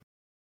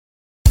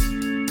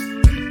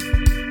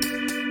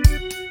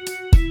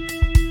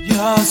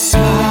your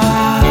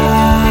smile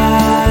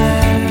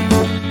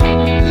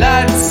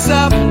lights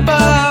up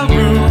a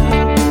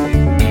room.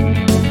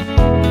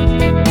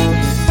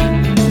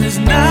 There's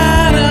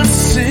not a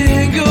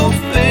single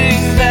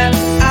thing that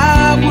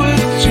I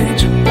would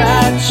change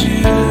about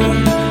you,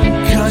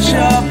 'cause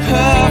you're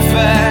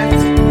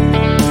perfect the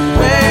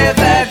way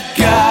that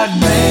God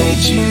made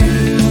you.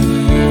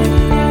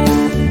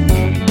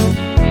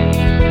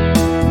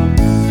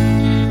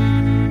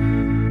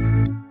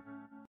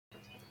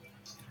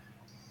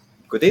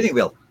 Good evening,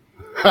 Will.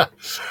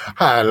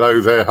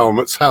 Hello there,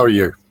 Helmets. How are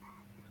you?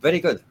 Very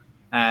good.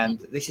 And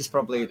this is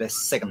probably the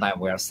second time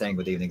we are saying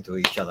good evening to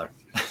each other.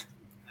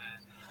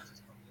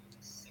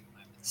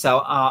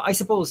 So I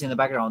suppose in the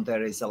background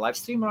there is a live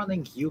stream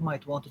running. You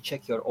might want to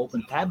check your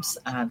open tabs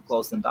and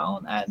close them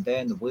down, and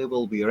then we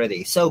will be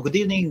ready. So good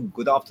evening,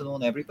 good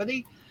afternoon,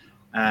 everybody.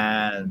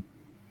 And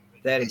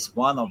there is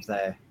one of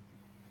the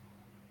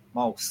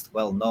most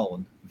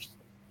well-known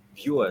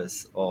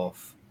viewers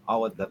of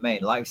the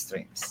main live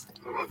streams,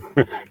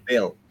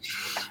 Bill.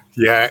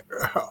 Yeah,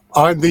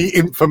 I'm the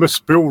infamous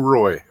Bill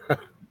Roy.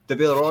 The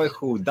Bill Roy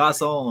who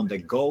does own the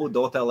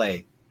go.la.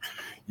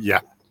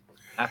 Yeah.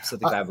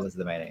 Absolutely fabulous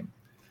domain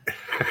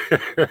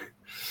name.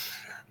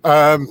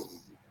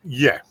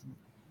 Yeah.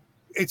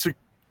 It's a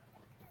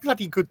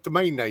bloody good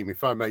domain name,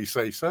 if I may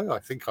say so. I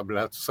think I'm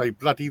allowed to say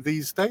bloody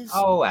these days.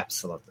 Oh,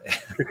 absolutely.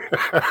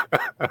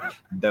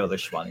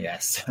 Delish one,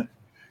 yes.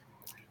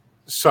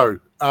 So,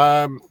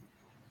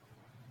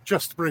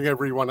 just to bring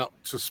everyone up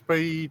to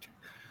speed,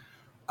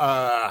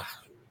 I've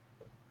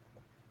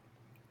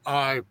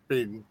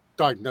been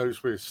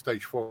diagnosed with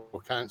stage 4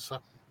 cancer,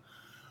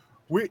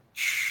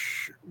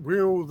 which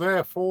will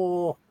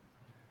therefore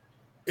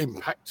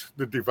impact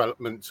the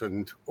development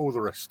and all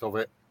the rest of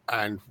it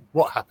and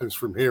what happens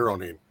from here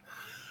on in.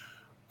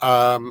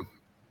 And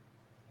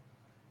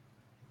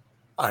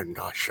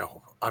I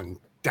shall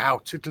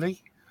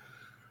undoubtedly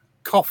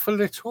cough a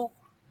little,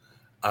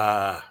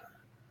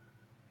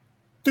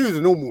 do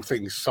the normal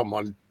things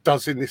someone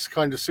does in this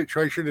kind of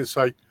situation and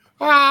say,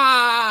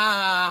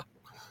 ah,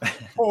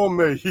 poor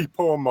me,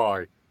 poor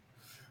my.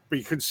 But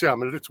you can see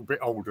I'm a little bit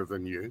older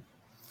than you.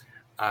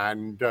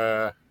 And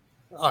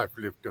I've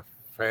lived a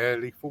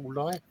fairly full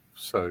life.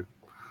 So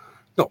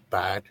not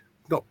bad,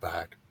 not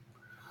bad.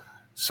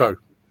 So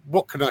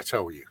what can I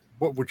tell you?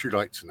 What would you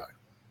like to know?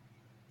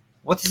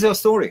 What is your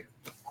story?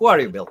 Who are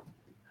you, Bill?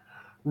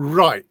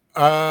 Right.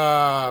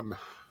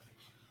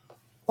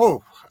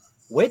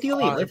 Where do you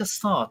live? Let us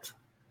start.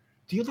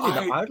 Do you live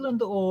in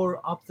Ireland or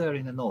up there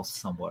in the north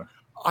somewhere?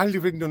 I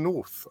live in the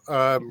north,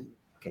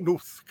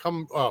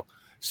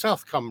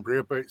 South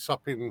Cumbria, but it's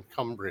up in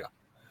Cumbria.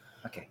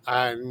 Okay.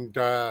 And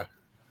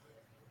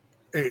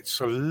it's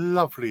a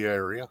lovely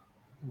area,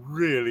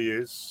 really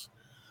is.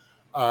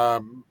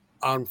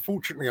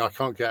 Unfortunately, I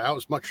can't get out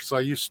as much as I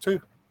used to.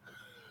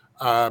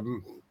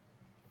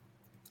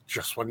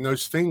 Just one of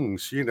those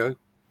things, you know.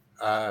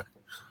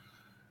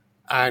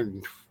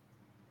 And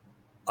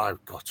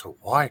I've got a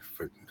wife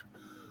and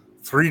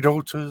 3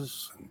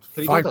 daughters and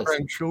 5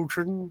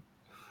 grandchildren.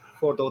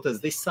 4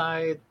 daughters this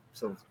side,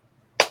 so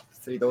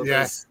 3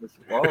 daughters. Yeah.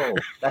 Whoa,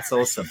 that's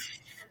awesome.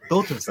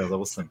 Daughters are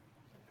awesome.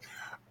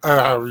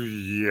 Oh,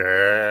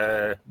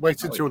 yeah.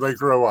 Wait until they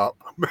grow up.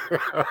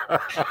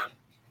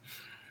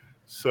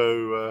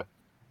 So,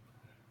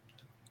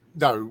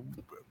 no,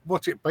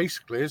 what it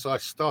basically is, I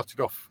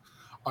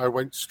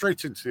went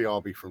straight into the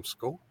army from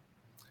school.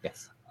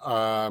 Yes.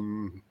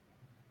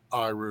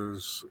 I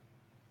was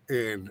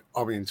in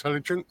Army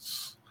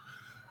Intelligence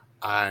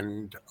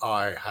and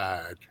I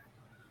had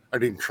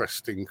an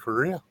interesting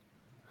career.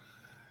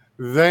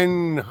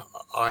 Then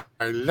I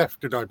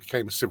left and I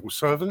became a civil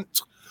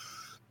servant,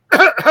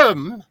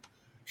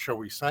 shall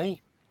we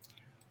say.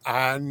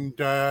 And,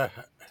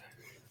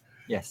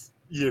 yes,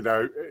 you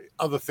know,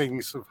 other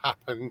things have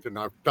happened and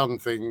I've done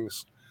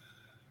things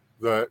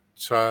that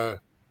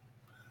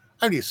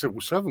only a civil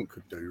servant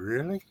could do,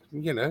 really,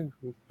 you know.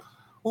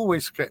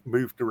 Always get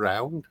moved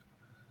around,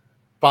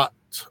 but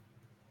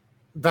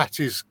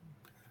that is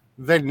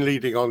then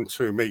leading on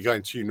to me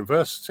going to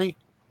university,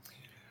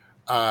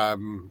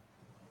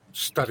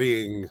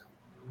 studying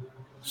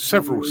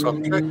several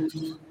subjects,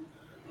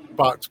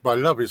 but my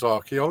love is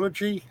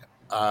archaeology,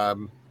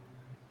 of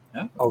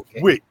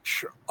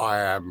which I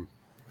am,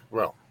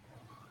 well,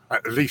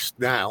 at least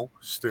now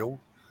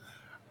still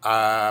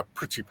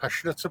pretty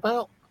passionate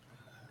about.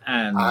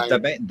 And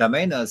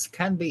domainers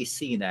can be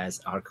seen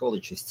as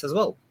archaeologists as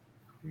well.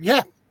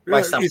 Yeah.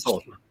 By some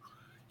sort.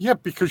 Yeah,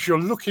 because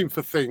you're looking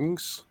for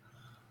things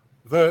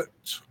that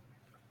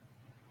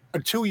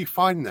until you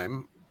find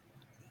them,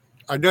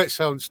 I know it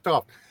sounds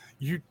daft,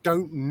 you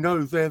don't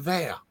know they're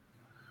there.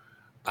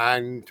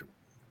 And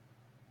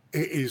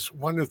it is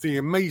one of the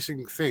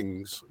amazing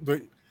things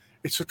that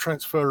it's a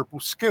transferable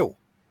skill.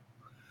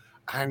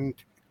 And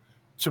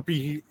to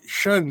be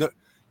shown that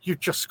you've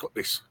just got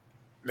this,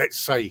 let's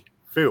say,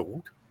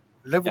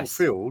 level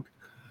field,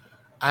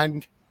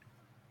 and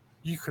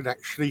you can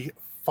actually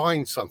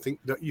find something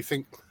that you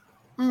think,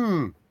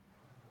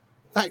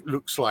 that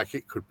looks like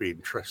it could be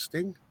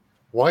interesting.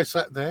 Why is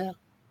that there?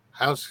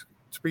 How's it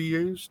to be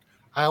used?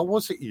 How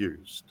was it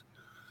used?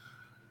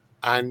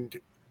 And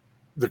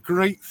the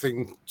great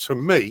thing to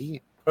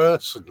me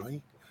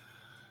personally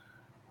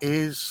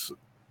is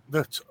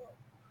that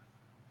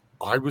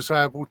I was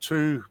able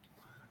to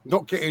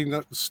not get in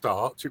at the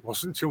start. It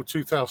wasn't until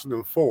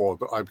 2004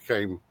 that I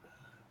became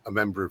a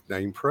member of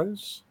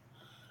NamePros.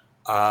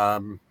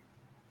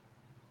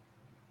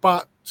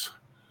 But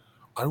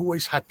I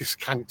always had this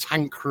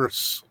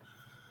cantankerous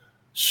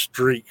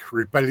streak,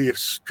 rebellious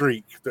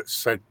streak that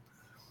said,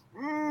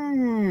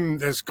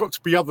 there's got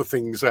to be other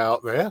things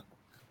out there.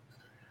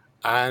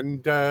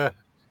 And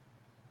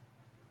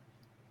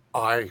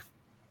I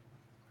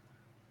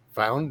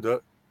found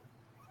that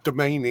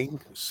domaining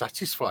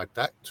satisfied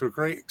that to a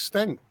great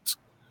extent.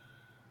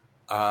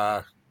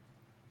 I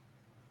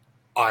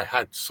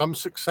had some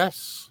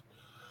success.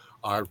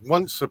 I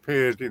once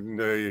appeared in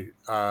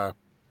the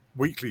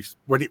weekly,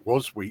 when it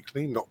was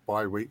weekly, not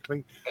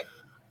bi-weekly,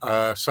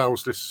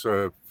 sales lists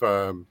of,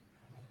 oh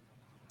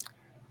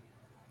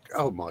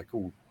my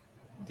God,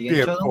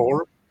 DM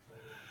Forum.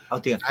 Oh,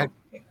 DM Forum.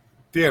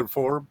 DM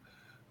Forum.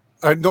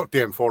 Not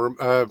DM Forum.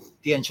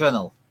 DN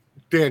Journal.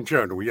 DN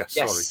Journal, yes,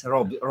 yes,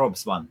 sorry.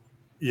 Rob's one.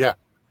 Yeah.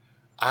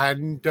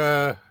 And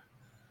I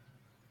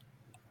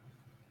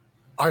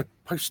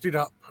posted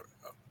up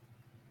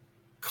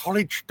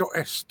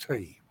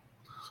college.st.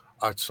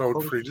 I'd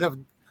sold for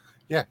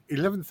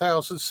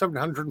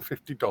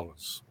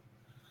 $11,750.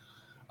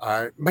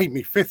 It made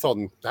me fifth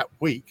on that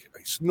week.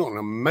 It's not an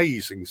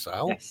amazing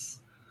sale.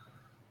 Yes.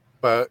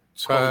 But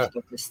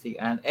college.st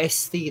and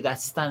ST, that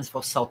stands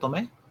for Sao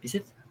Tome, is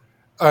it?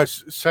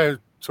 Sao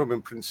Tome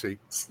and Principe.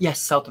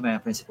 Yes, Sao Tome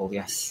and Principe,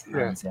 yes.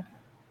 Yeah.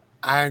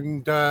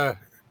 And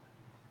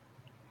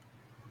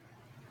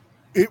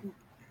it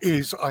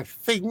is, I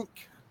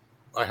think,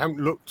 I haven't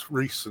looked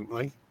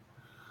recently,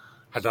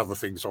 had other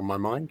things on my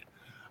mind,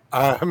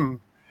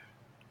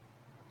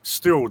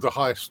 still the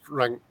highest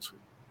ranked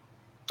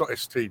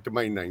 .st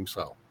domain name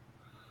sale.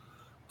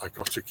 I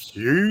got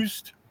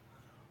accused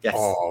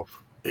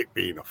of it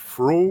being a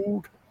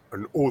fraud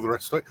and all the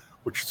rest of it,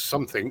 which is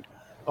something,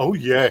 oh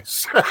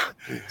yes.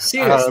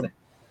 Seriously?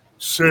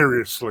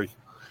 Seriously.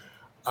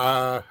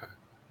 I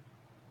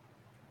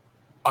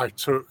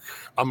took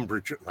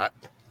umbrage at that,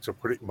 to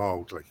put it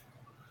mildly.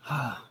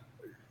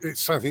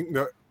 It's something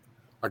that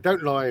I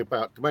don't lie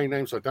about domain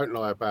names. I don't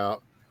lie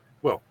about,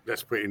 well,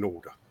 let's put it in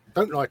order. I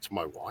don't lie to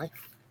my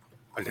wife,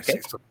 unless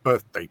it's a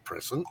birthday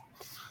present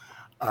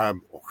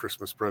or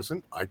Christmas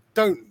present. I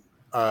don't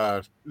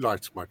lie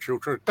to my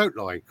children. I don't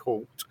lie in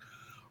court.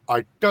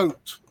 I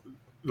don't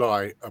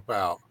lie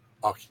about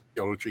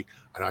archaeology,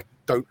 and I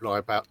don't lie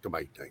about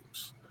domain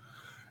names.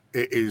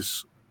 It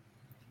is...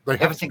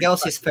 Everything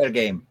else is fair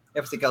game.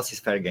 Everything else is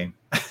fair game.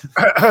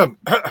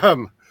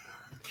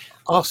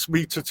 Ask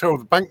me to tell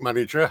the bank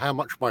manager how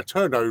much my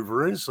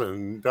turnover is,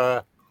 and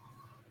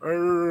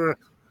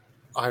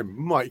I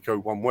might go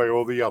one way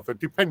or the other,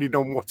 depending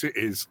on what it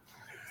is,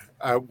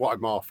 what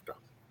I'm after.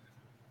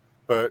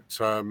 But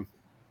an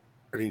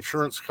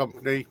insurance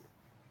company,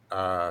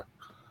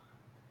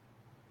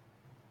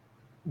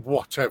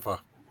 whatever,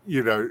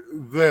 you know,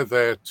 they're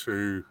there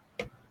to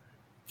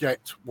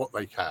get what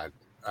they can,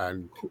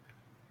 and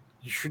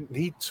you shouldn't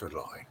need to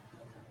lie.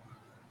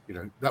 You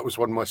know, that was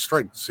one of my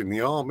strengths in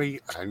the army,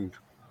 and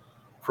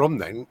from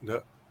then,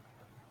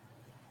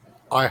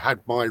 I had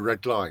my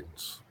red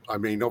lines. I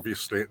mean,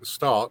 obviously, at the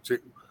start,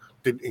 it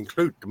didn't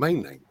include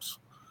domain names,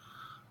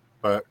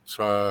 but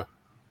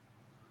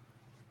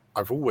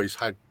I've always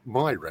had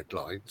my red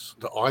lines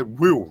that I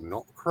will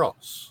not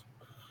cross.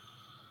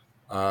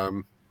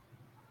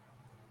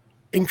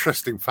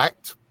 Interesting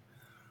fact,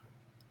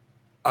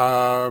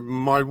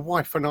 my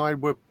wife and I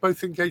were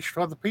both engaged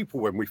to other people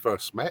when we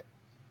first met.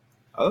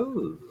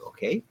 Oh,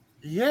 okay.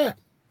 Yeah.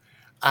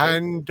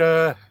 And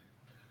I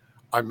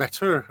met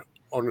her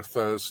on a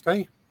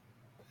Thursday.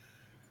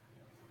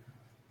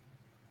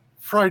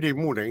 Friday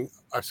morning,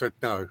 I said,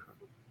 no,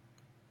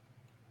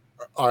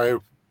 I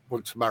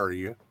want to marry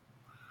you.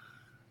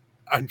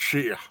 And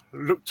she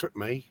looked at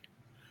me.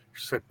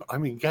 She said, but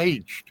I'm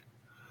engaged.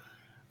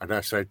 And I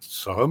said,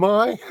 so am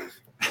I.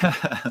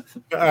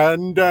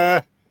 And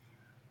that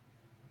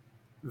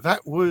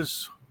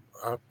was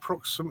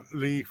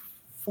approximately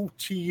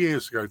 40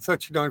 years ago,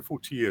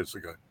 40 years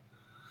ago.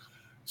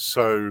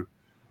 So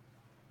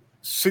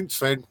since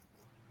then,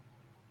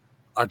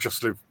 I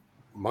just live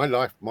my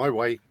life, my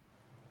way.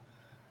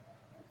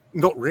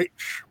 Not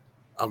rich,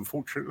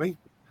 unfortunately.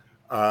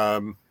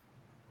 Not,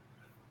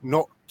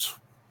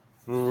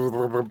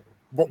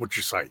 what would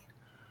you say?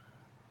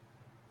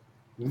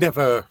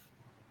 Never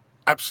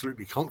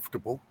absolutely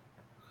comfortable.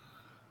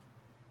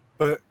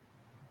 But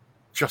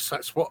just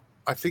that's what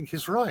I think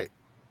is right.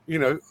 You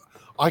know,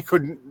 I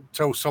couldn't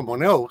tell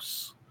someone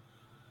else.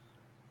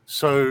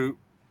 So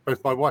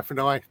both my wife and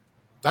I,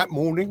 that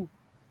morning,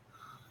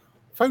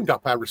 phoned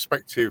up our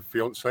respective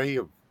fiance,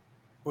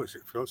 what is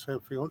it,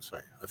 fiance,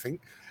 I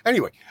think.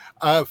 Anyway,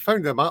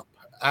 phoned them up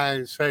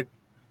and said,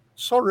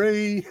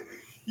 sorry,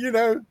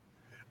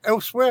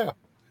 elsewhere.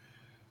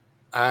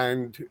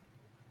 And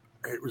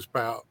it was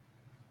about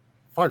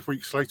 5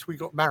 weeks later we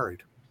got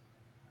married.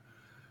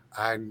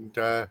 And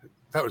that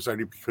was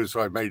only because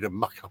I made a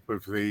muck up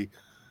of the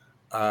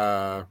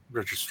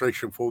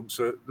registration forms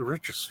at the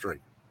registry.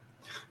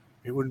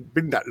 It wouldn't have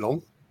been that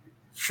long.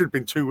 Should have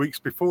been 2 weeks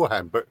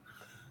beforehand, but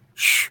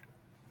shh,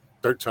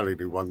 don't tell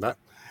anyone that.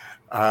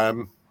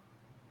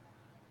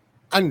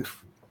 And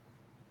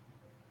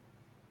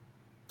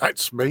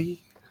that's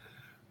me.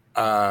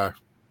 I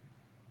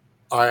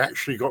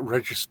actually got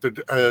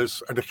registered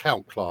as an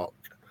account clerk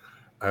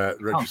at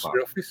the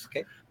registry office.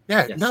 Okay.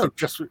 Yeah, Yes. no,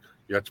 just you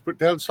had to put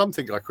down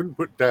something. I couldn't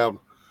put down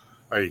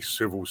a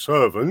civil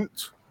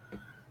servant.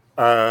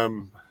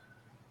 I've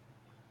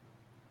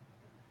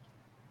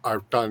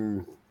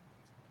done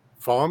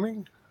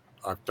farming.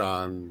 I've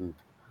done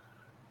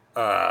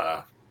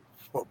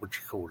what would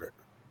you call it?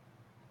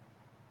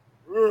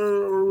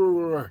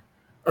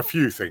 A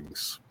few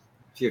things.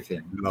 Few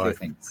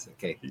things.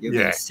 Okay. You've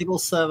Yeah. been civil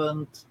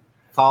servant,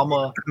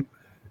 farmer,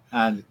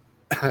 and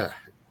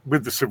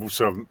With the civil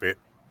servant bit.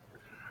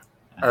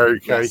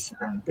 Okay. yes,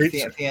 and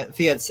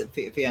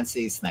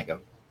fiancé snagger.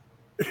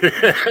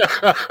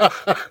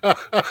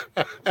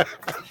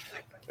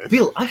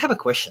 Bill, I have a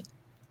question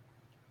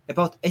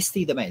about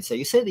ST domain. So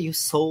you said that you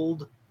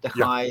sold the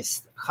Yeah.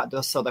 highest.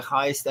 So the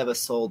highest ever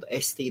sold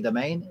ST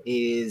domain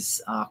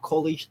is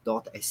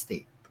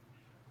college.st.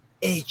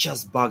 It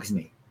just bugs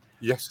me.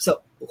 Yes.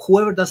 So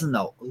whoever doesn't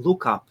know,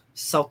 look up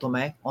Sao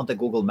Tome on the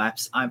Google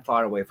Maps. I'm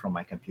far away from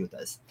my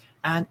computers,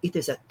 and it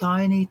is a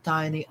tiny,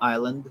 tiny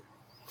island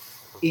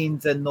in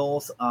the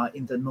north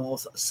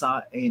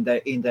side, in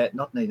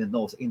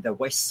the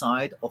west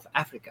side of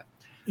Africa.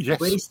 Yes.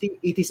 Where is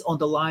it is on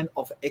the line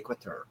of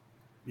Equator.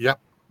 Yep.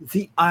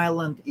 The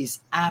island is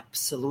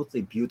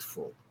absolutely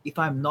beautiful. If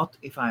I'm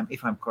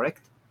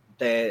correct,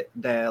 the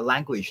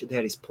language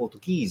there is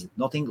Portuguese,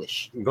 not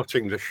English. Not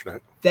English, no.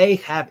 They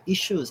have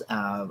issues.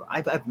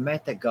 I've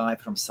met a guy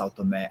from Sao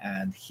Tome,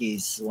 and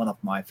he's one of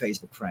my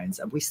Facebook friends,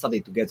 and we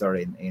studied together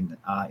in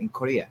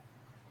Korea.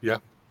 Yeah.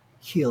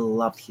 He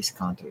loved his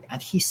country,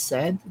 and he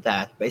said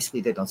that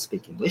basically they don't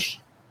speak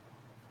English.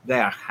 They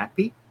are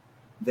happy.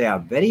 They are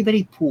very,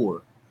 very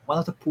poor. One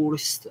of the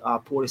poorest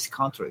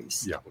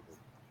countries. Yeah.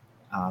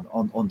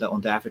 On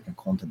the African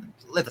continent.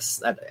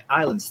 That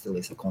island still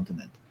is a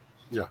continent.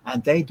 Yeah.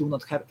 And they do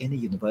not have any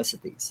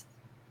universities.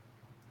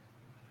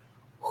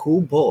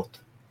 Who bought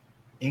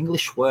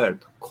English word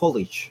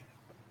college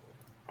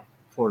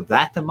for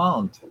that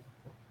amount?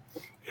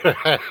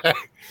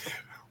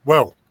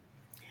 Well,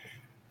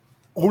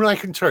 all I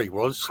can tell you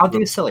was How do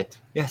you sell it?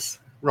 Yes.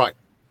 right.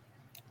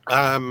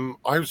 I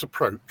was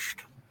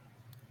approached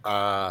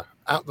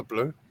out the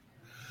blue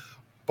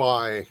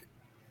by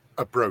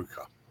a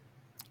broker,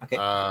 Okay.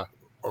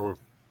 or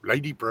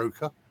lady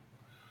broker.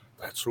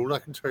 That's all I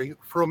can tell you,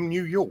 from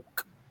New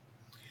York.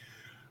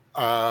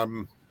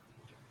 And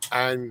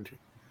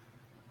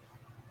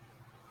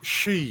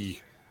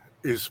she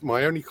is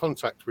my only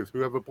contact with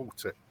whoever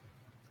bought it.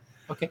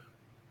 Okay.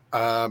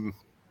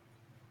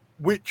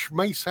 Which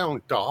may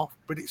sound daft,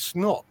 but it's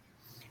not,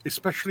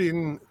 especially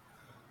in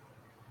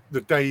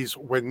the days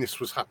when this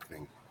was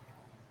happening.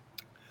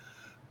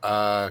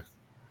 But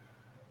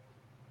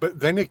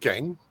then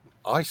again,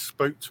 I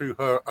spoke to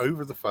her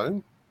over the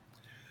phone,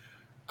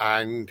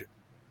 and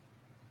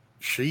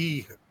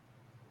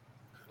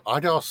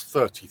I'd asked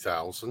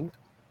 30,000,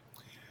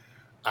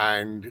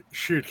 and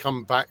she'd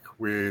come back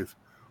with,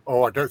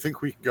 "Oh, I don't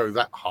think we can go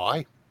that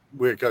high.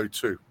 We'll go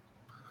to,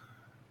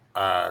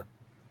 I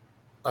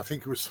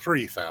think it was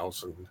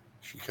 3,000."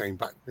 She came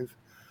back with,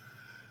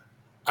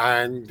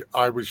 and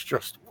I was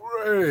just,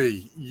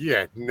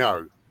 yeah,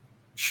 no.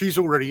 She's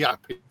already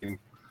up in the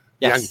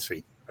Yes.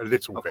 ante a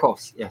little Of bit,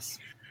 course. Yes.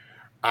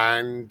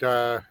 and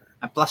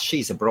And plus,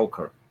 she's a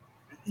broker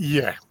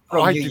yeah,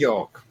 from I New did-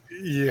 York.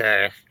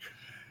 Yeah.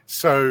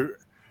 So,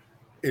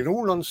 in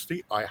all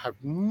honesty, I have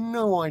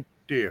no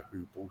idea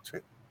who bought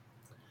it.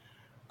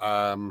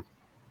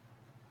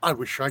 I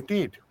wish I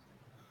did.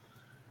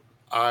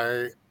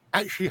 I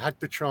actually had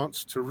the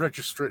chance to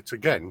register it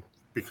again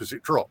because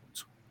it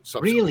dropped.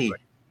 subsequently.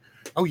 Really?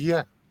 Oh,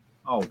 yeah.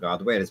 Oh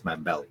God, where is my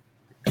belly?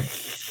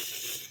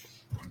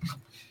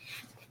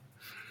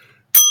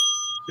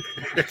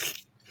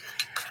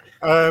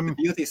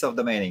 Beauties of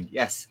the meaning.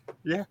 Yes.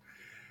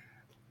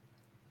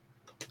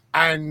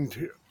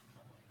 And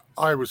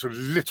I was a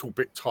little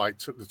bit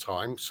tight at the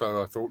time,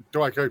 so I thought,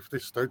 do I go for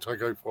this? Don't I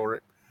go for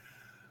it?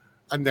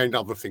 And then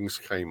other things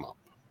came up.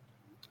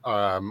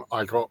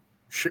 I got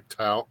shipped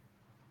out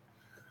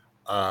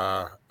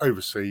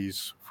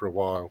overseas for a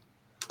while,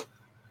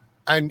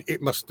 and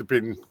it must have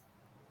been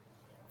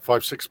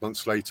 5-6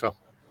 months later,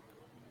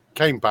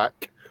 came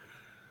back,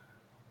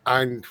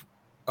 and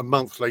a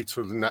month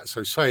later than that,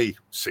 so say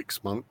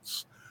 6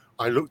 months,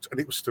 I looked and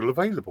it was still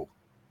available.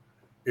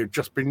 It had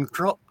just been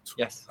dropped.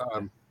 Yes.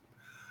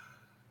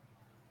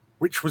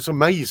 Which was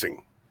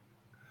amazing.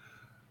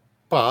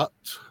 But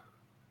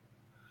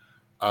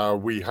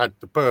we had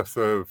the birth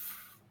of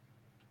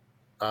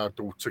our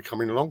daughter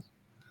coming along,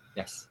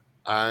 Yes.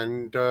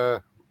 And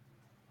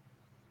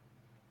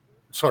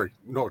sorry,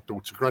 not a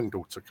daughter,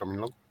 granddaughter coming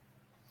along.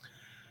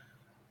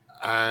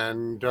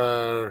 And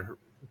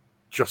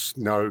just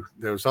know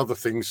there was other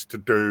things to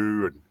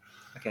do and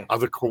Okay.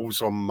 other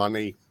calls on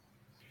money.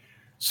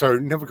 So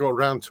never got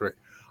around to it.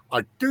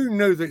 I do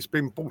know that it's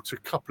been bought a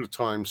couple of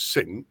times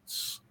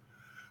since.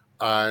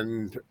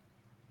 And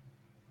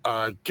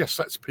I guess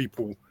that's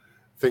people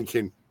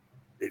thinking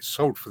it's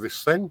sold for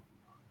this then.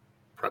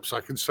 Perhaps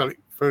I can sell it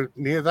for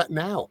near that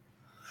now.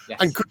 Yes.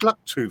 And good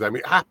luck to them.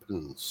 It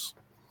happens.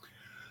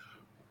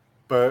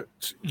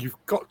 But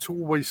you've got to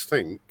always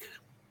think,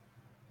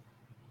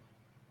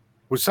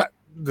 was that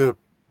the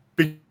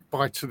big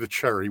bite of the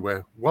cherry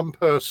where one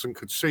person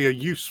could see a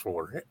use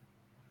for it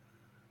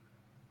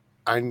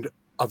and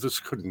others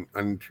couldn't?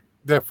 And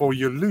therefore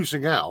you're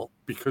losing out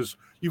because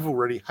you've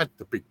already had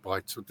the big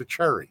bite of the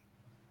cherry.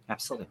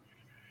 Absolutely.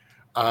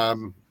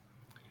 But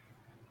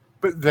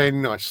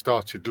then I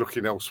started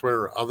looking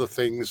elsewhere at other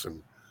things,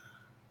 and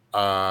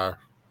I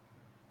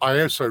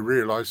also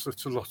realized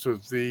that a lot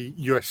of the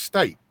US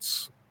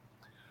states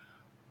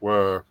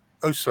were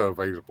also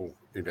available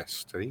in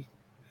ST.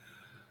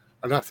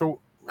 And I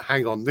thought,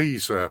 hang on,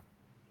 these are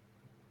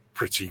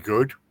pretty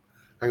good.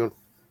 Hang on.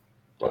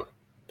 Oh,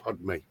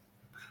 pardon me.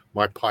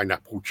 My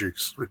pineapple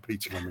juice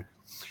repeating on me.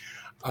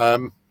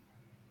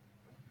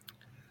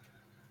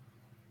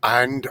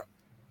 And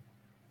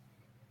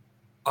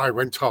I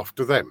went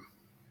after them.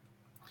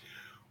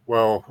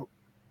 Well,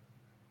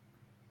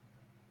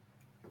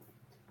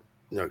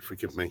 no,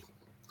 forgive me.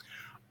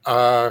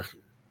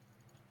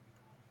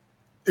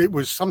 It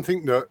was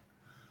something that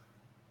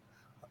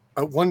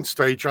at one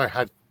stage I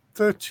had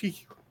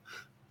 30.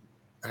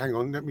 Hang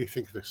on, let me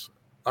think of this.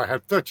 I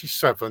had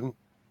 37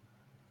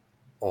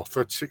 or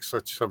 36,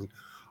 37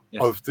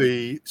 Yes. of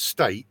the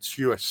states,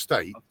 US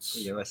states,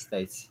 The US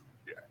states.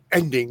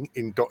 ending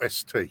in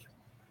 .st.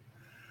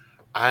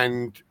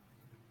 And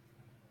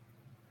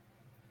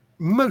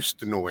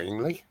most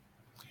annoyingly,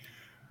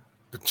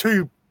 the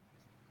two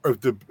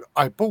of the,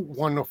 I bought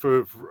one off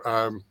of,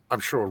 I'm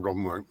sure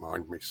Ron won't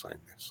mind me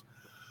saying this.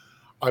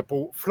 I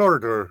bought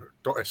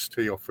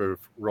Florida.st off of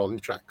Ron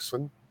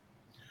Jackson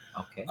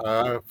Okay.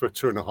 for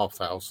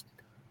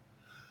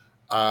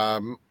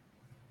 $2,500,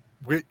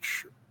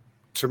 which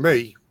to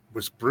me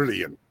was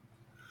brilliant.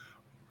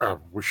 I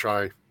wish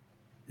I,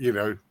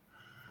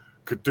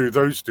 could do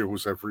those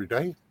deals every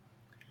day.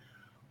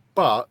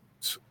 But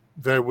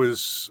there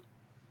was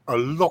a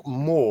lot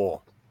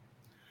more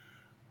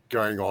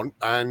going on,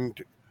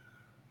 and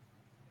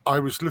I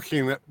was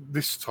looking at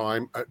this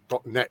time at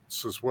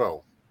 .nets as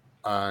well,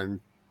 and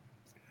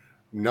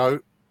no,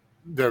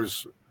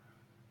 there's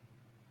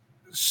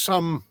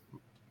some,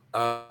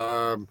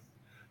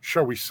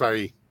 shall we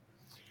say,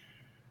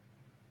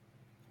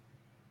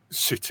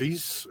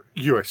 cities,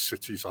 US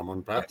cities I'm on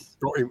about, Yes.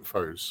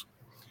 .infos,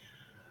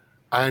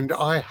 and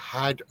I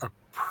had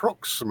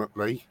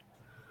approximately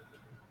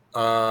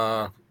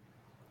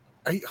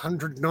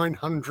 800,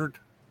 900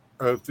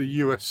 of the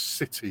US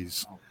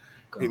cities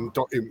in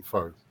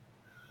 .info.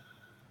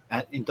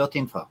 In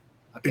 .info.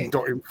 Okay. In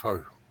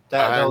 .info.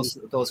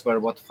 Those were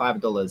what,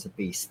 $5 a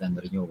piece, then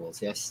the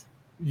renewables, yes?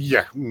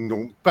 Yeah,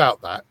 no,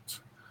 about that.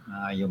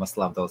 You must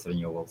love those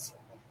renewables.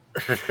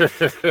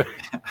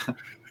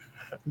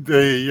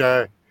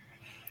 The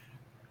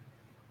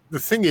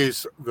thing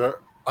is that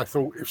I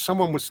thought if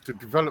someone was to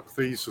develop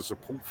these as a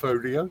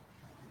portfolio,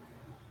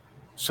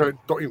 so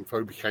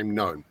 .info became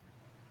known.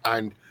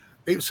 And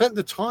it was at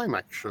the time,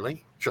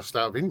 actually, just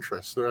out of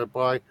interest,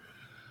 by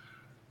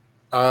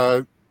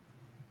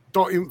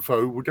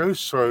 .info would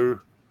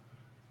also,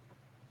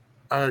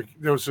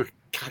 there was a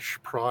cash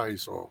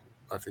prize, or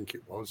I think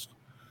it was,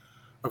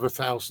 of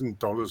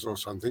 $1,000 or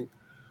something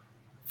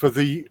for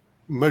the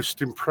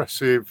most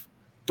impressive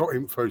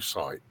 .info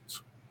site.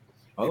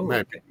 Oh, it may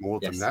have been more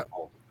than yes. that.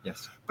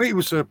 Yes. But it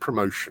was a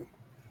promotion.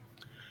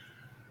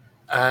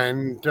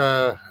 And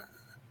I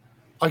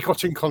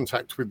got in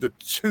contact with the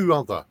two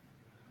other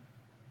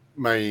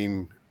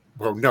I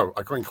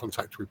got in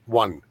contact with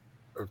one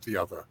of the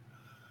other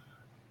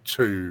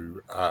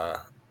two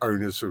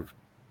owners of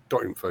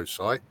 .info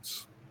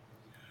sites.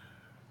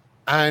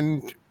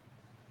 And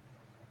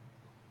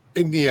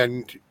in the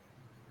end,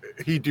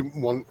 he didn't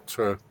want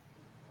to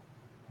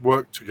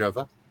work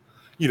together,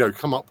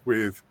 come up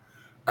with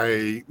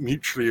a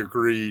mutually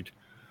agreed,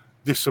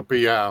 this will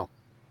be our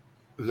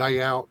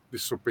layout,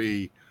 this will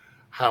be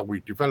how we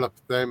develop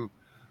them,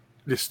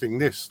 listing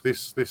this.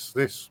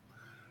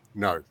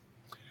 No.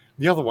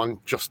 The other one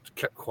just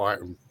kept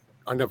quiet and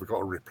I never got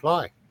a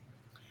reply.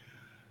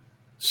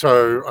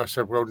 So I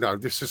said, well, no,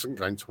 this isn't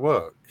going to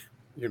work,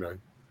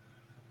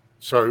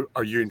 So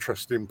are you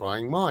interested in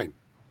buying mine?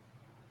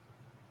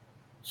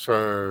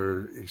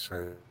 So he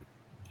said,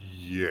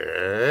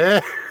 yeah,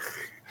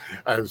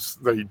 as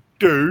they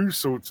do,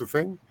 sort of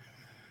thing.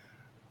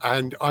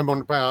 And I'm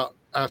on about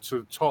out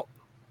of the top,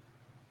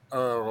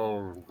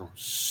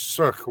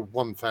 circa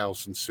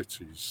 1,000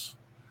 cities.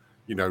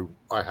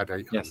 I had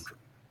 800. Yes.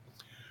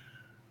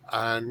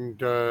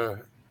 And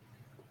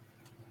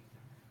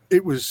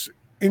it was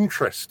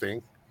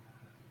interesting,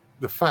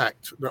 the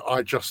fact that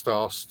I just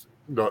asked,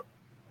 look,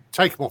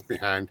 take them off my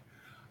hand.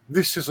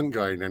 This isn't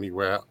going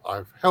anywhere.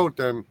 I've held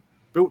them,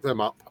 built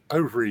them up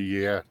over a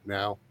year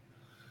now.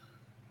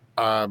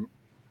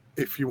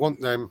 If you want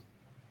them,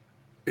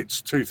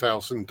 it's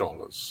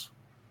 $2,000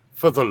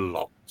 for the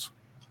lot.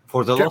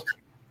 For the lot?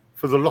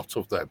 For the lot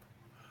of them.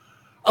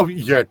 Oh,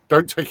 yeah,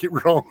 don't take it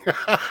wrong.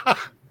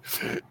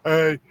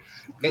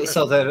 Okay,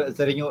 so the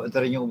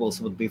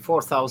renewables would be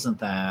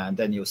 4,000, and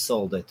then you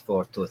sold it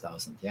for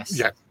 2,000. Yes.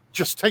 Yeah,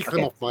 just take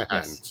them off my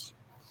hands.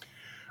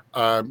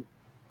 And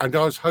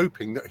I was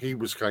hoping that he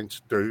was going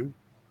to do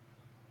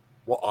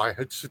what I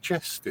had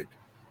suggested.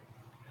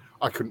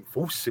 I couldn't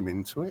force him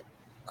into it.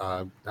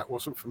 That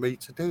wasn't for me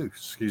to do.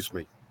 Excuse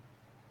me.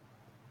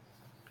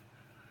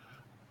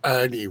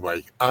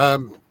 Anyway,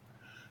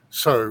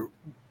 so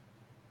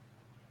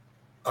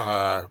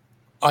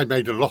I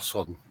made a loss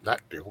on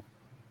that deal,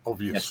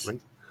 obviously.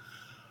 Yes.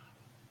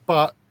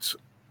 But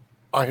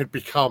I had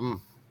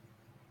become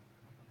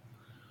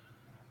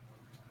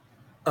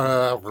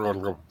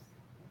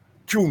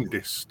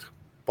jaundiced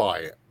by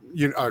it.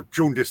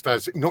 Jaundiced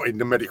as not in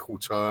the medical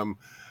term,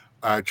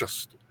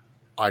 just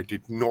I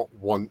did not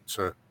want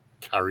to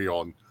carry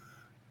on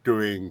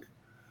doing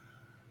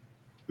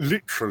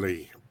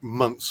literally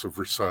months of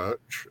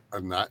research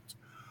and that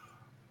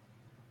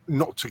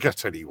not to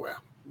get anywhere.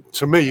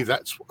 To me,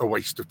 that's a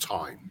waste of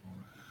time.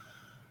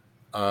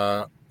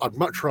 I'd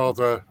much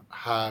rather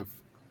have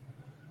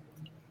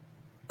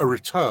a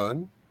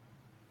return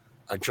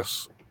and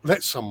just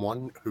let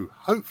someone who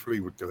hopefully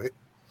would do it.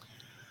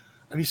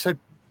 And he said,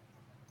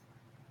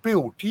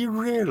 Bill, do you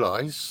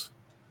realize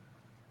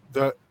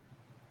that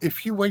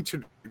if you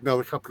waited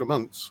another couple of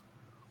months,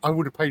 I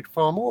would have paid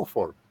far more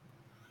for them?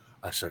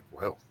 I said,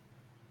 well,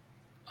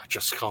 I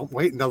just can't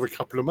wait another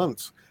couple of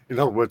months. In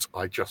other words,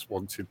 I just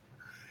wanted,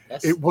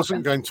 it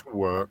wasn't going to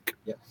work.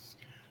 Yes.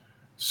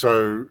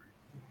 So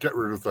get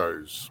rid of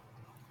those.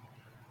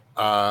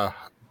 Now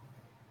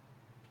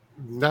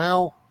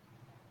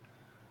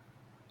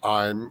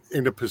I'm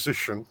in a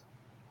position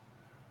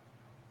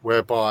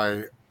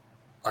whereby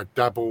I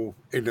dabble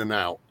in and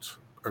out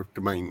of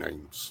domain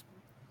names.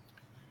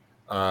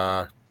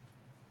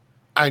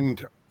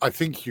 And I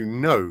think you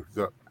know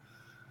that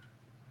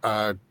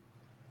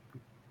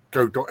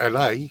go.la,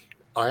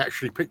 I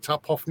actually picked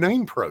up off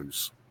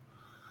NamePros.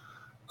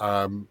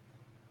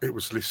 It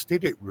was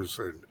listed. It was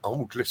an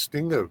old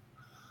listing of,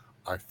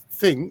 I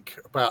think,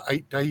 about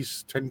 8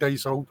 days, 10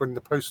 days old when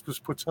the post was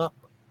put up.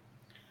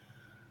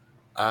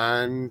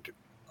 And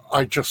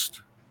I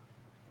just,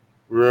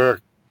 go.la,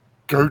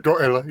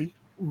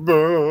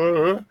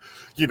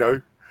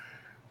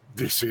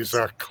 this is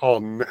a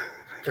con.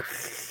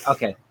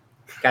 Okay.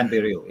 Can be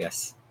real,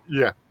 yes.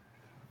 Yeah.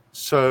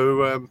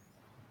 So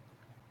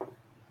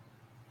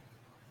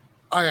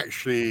I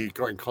actually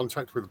got in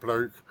contact with the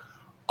bloke,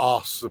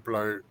 asked the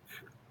bloke,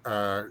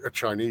 a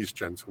Chinese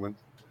gentleman,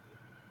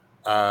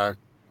 how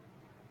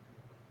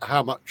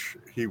much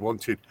he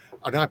wanted.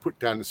 And I put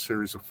down a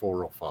series of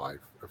 4 or 5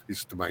 of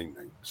his domain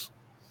names.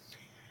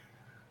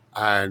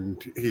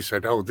 And he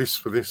said, oh, this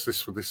for this,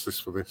 this for this, this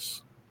for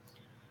this.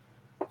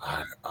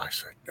 And I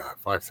said, no,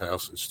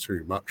 5,000 is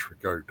too much for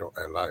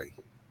go.la.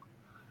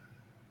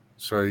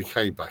 So he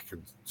came back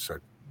and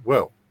said,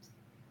 well,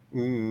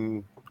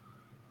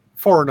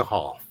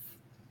 4.5.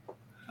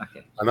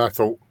 Okay. And I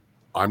thought,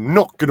 I'm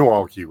not going to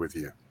argue with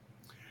you.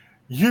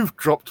 You've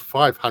dropped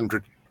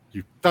 500.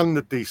 You've done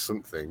the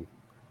decent thing.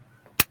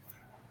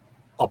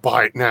 I'll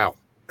buy it now.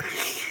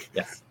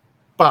 Yes.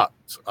 But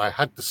I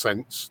had the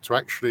sense to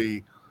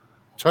actually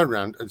turn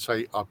around and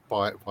say, I'll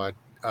buy it via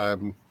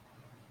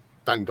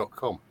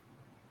Dan.com.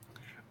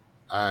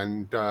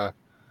 And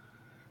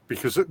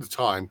because at the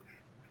time,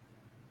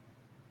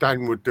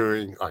 Dan were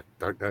doing, I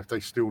don't know if they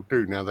still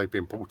do now, they've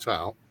been bought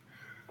out.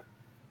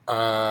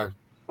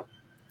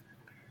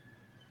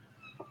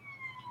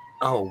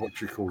 What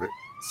do you call it?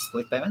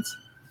 Split payments?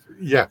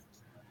 Yeah.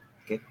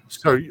 Okay.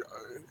 So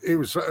it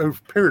was a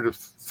period of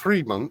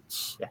 3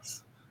 months.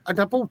 Yes. And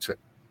I bought it.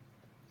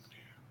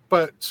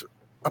 But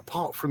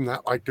apart from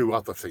that, I do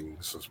other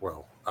things as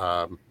well.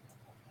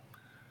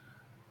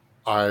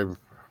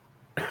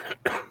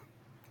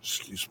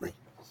 Excuse me.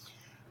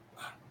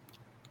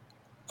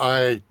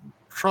 I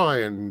try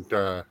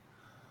and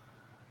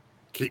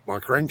keep my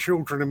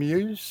grandchildren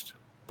amused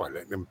by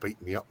letting them beat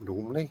me up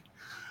normally.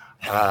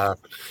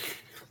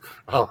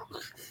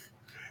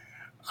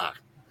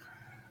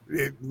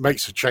 It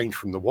makes a change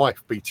from the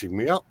wife beating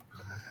me up.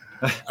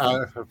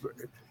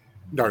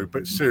 No,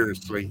 but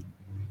seriously,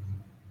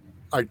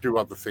 I do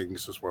other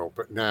things as well.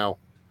 But now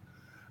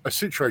a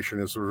situation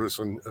has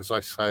arisen, as I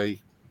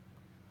say,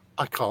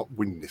 I can't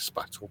win this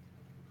battle.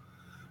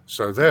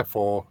 So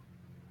therefore,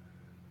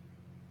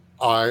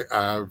 I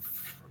have,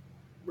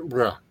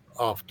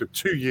 after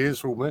 2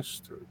 years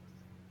almost,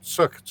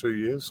 circa 2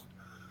 years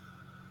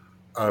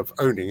of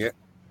owning it,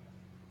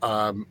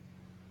 I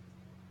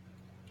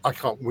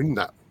can't win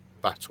that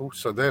battle.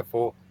 So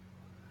therefore,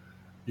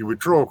 you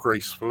withdraw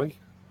gracefully.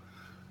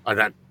 And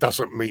that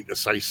doesn't mean to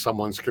say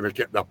someone's going to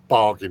get the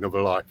bargain of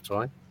a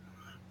lifetime.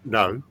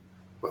 No.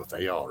 Well,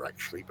 they are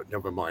actually, but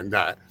never mind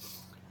that.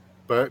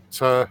 But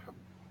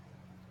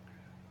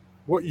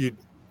what you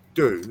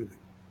do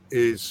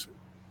is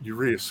you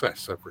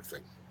reassess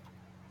everything.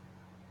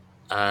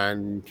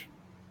 And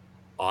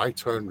I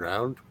turn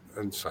around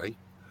and say,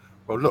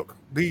 well, look,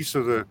 these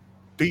are the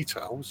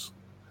details.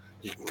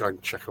 You can go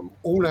and check them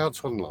all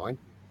out online.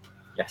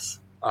 Yes.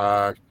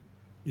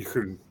 You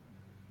can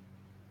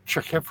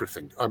check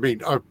everything. I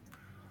mean, on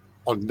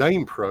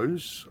Name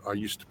Pros, I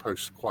used to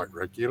post quite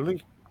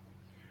regularly.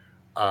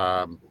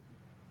 And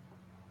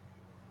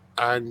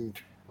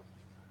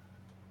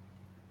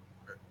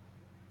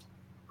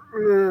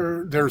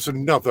there's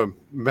another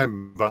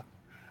member,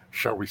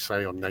 shall we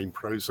say, on Name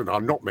Pros, and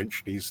I'm not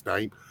mentioning his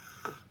name.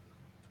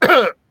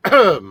 I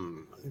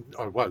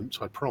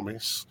won't, I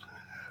promise.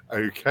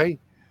 Okay.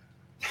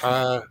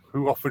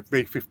 Who offered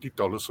me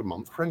 $50 a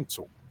month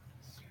rental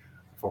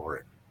for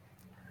it.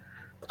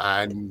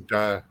 And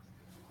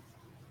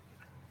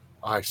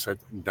I said,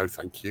 no,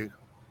 thank you.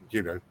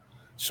 You know,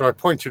 so I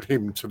pointed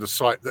him to the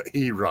site that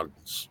he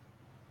runs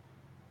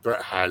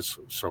that has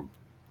some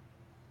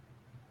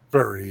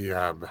very,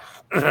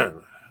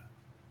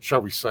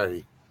 shall we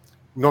say,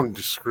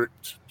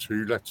 nondescript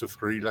 2 letter,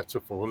 3 letter,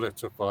 4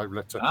 letter, 5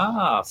 letter.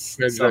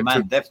 So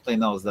man definitely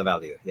knows the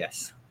value.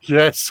 Yes.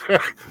 Yes.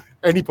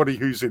 Anybody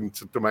who's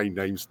into domain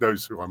names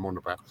knows who I'm on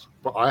about,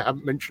 but I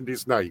haven't mentioned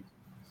his name.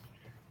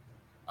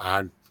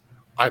 And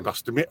I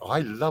must admit, I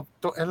love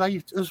 .la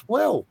as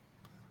well.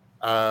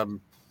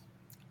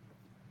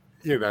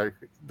 You know,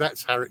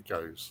 that's how it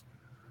goes.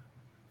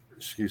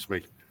 Excuse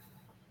me.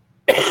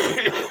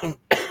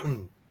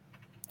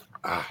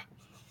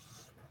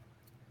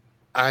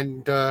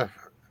 And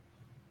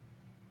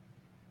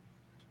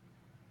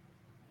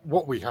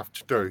what we have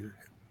to do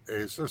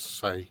is,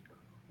 as I say,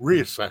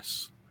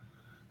 reassess.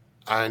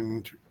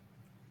 And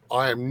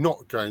I am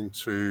not going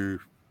to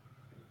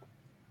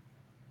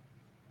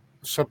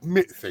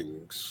submit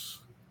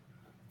things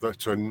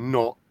that are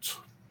not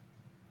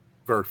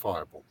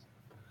verifiable.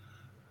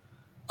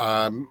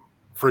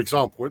 For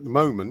example, at the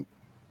moment,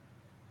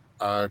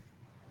 .la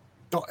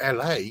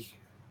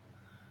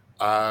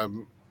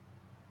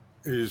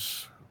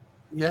is,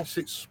 yes,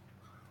 it's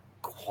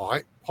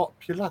quite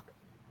popular.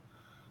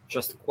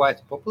 Just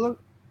quite popular?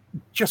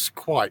 Just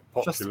quite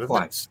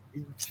popular.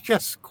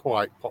 Just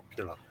quite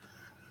popular.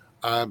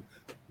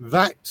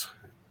 That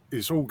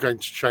is all going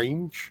to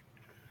change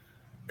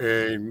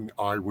in,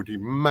 I would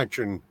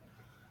imagine,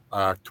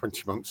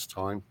 20 months'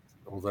 time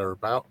or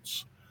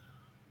thereabouts,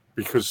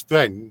 because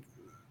then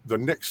the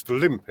next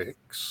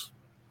Olympics,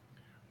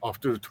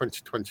 after the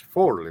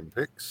 2024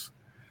 Olympics,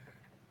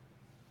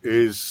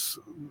 is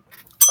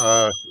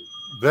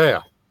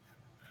there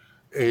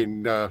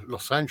in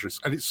Los Angeles,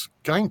 and it's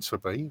going to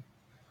be,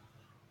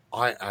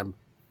 I am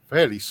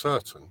fairly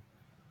certain,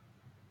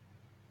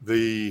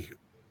 the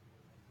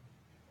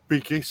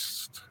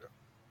biggest,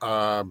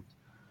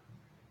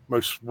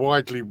 most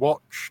widely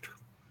watched,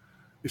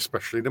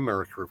 especially in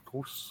America, of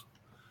course,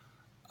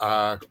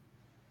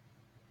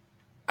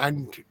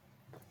 and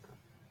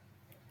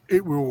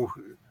it will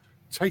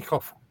take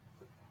off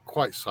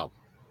quite some.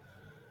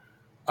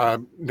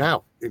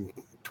 Now, in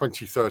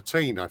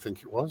 2013, I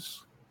think it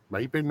was,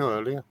 maybe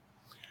earlier,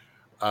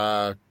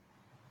 .la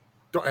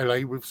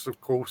was,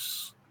 of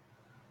course,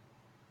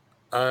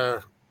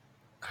 how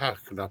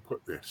can I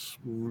put this?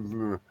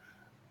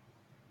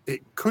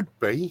 It could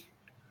be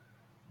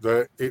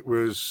that it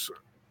was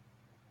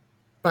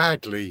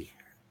badly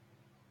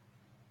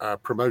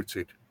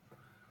promoted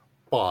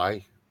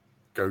by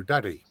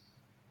GoDaddy.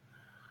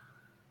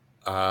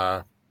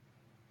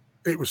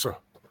 It was a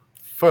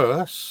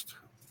first,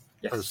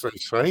 yes, as they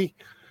say,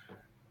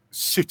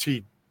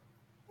 city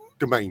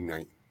domain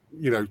name.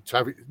 You know, to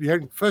have it,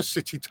 the first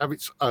city to have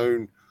its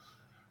own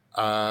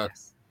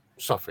yes,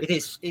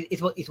 suffix.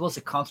 It was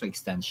a country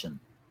extension,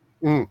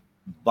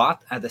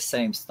 but at the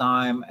same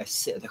time,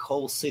 the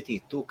whole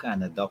city took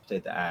and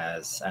adopted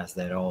as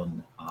their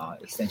own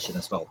extension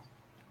as well.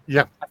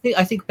 Yeah,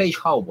 I think Paige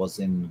Howe was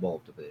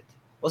involved with it.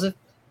 Was it?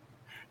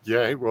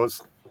 Yeah, it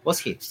was. Was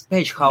he?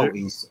 Paige Howe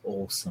is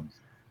awesome.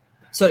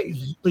 So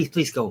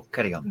please go,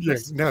 carry on.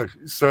 Yes, no,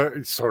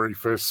 so sorry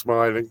for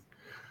smiling.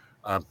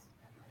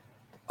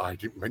 I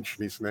didn't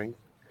mention his name.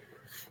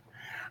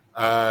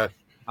 So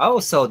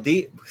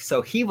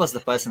he was the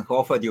person who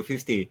offered you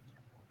 50.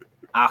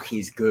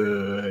 He's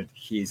good.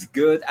 He's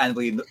good, and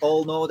we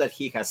all know that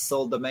he has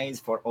sold domains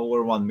for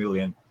over 1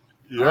 million.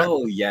 Yeah.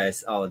 Oh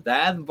yes. Oh,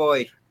 that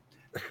boy.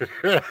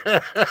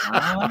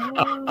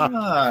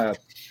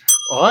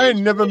 I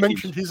never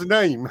mentioned his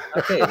name.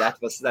 Okay,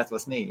 that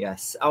was me.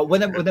 Yes.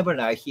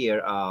 Whenever I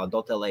hear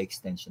 .la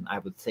extension, I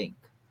would think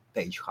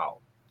Paige Howe,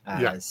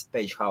 as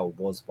Paige Howe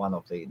was one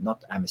of the,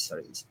 not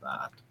emissaries,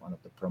 but one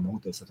of the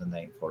promoters of the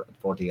name for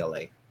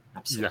DLA.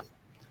 Absolutely.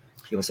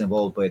 Yeah. He was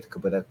involved with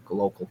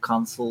local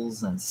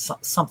councils and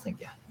something.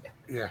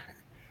 Yeah.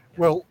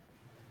 Well,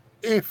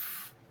 I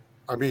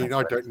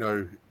don't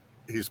know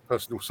his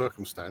personal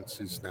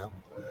circumstances now,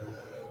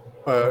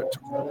 But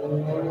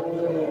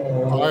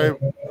I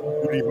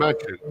would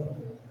imagine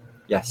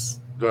Yes.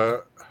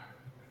 that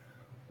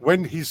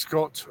when he's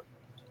got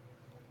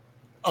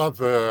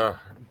other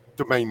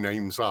domain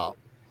names up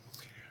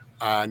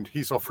and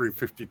he's offering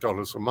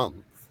 $50 a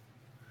month,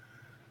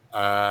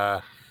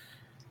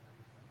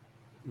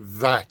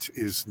 that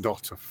is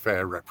not a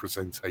fair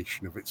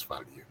representation of its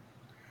value.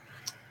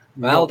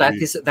 Well, Not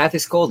that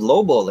is called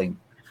lowballing.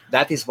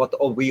 That is what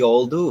we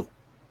all do.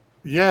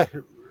 Yeah,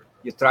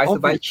 You try to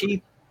buy Obviously.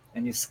 cheap,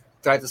 and you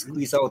try to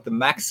squeeze out the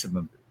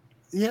maximum.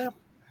 yeah.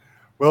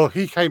 Well,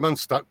 he came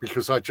unstuck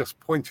because I just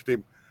pointed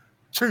him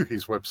to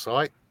his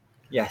website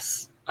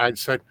Yes. and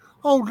said,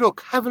 "Oh,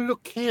 look, have a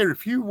look here.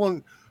 If you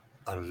want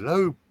a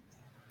low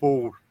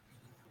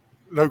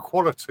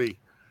quality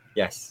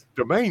Yes.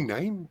 domain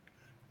name,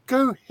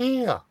 go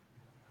here.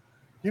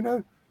 You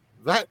know,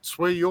 that's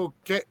where you'll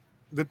get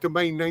the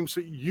domain names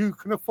that you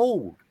can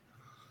afford."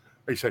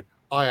 He said,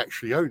 "I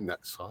actually own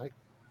that site."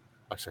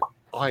 I said,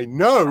 "I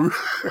know."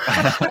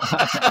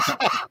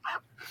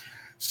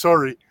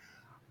 Sorry.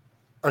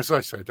 As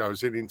I said, I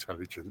was in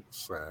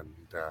intelligence,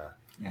 and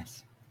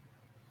Yes.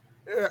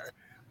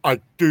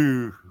 I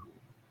do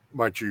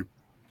my due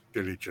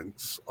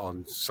diligence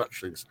on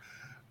such things,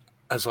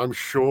 as I'm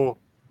sure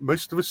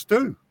most of us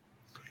do.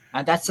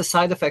 And that's a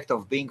side effect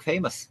of being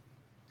famous.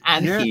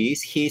 And Yeah.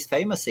 he's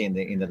famous in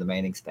the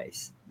domaining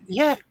space.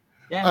 Yeah.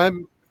 Yeah.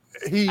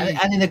 He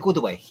And in a good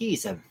way.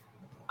 He's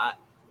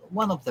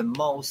one of the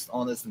most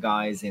honest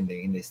guys in the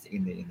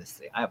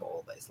industry. I've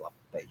always loved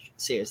Page.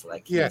 Seriously,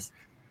 like Yeah.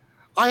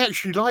 I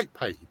actually like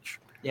Page.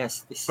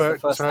 Yes, this is But, the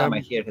first time I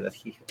hear that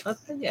he. But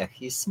yeah,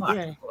 he's smart.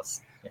 Yeah. Of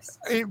course. Yes,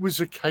 It was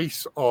a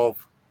case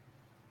of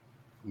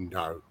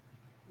no.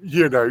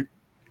 You know,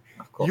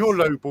 of course. you're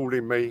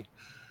lowballing me.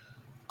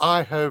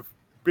 I have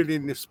been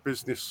in this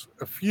business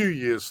a few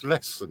years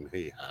less than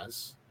he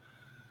has.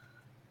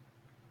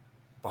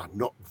 But I'm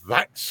not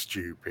that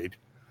stupid.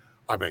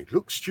 I may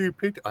look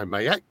stupid, I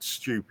may act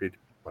stupid,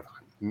 but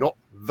I'm not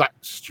that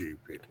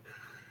stupid.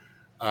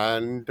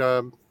 And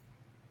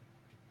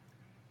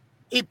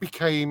it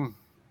became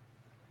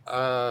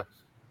a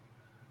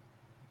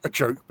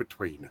joke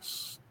between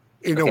us,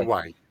 in a Okay.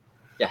 way.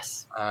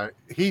 Yes.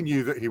 He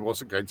knew that he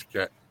wasn't going to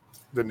get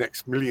the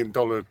next $1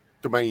 million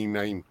domain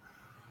name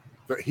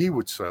that he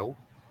would sell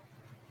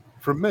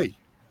from me.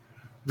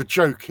 The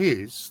joke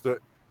is that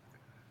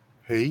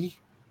he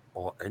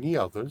or any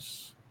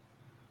others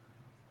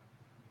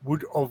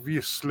would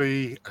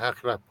obviously, how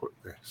can I put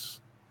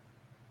this,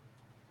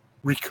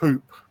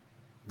 recoup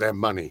their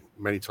money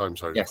many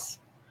times over. Yes.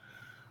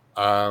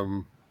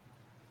 And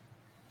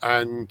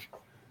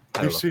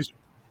Have a this look. is,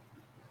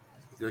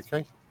 you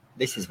okay?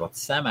 This is what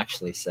Sam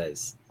actually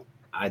says.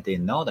 I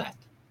didn't know that.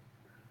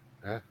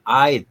 Yeah.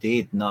 I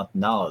did not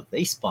know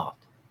this part.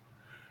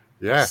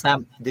 Yeah,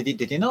 Sam, did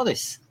you know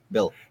this,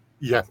 Bill?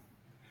 yeah,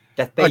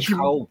 That page do-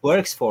 how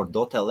works for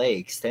 .la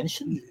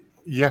extension?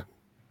 yeah.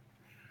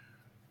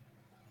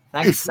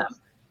 Thanks, If- Sam.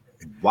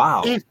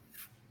 Wow. If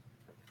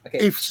Okay.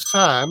 if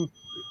Sam,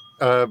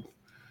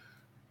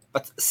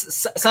 But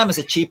Sam is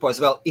a cheapo as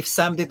well. If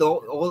Sam did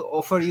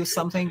offer you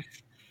something,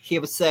 he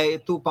would say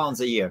 £2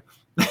 a year.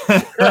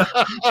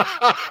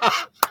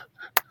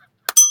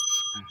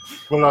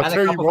 well, I'll and,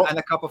 tell you what. and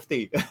a cup of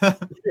tea.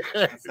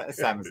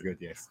 Sam is good,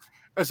 yes.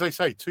 As they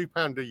say,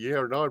 £2 a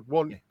year, and I'd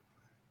want Yeah.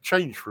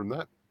 change from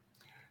that,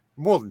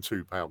 more than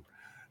 £2.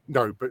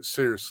 No, but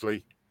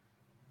seriously,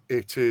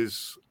 it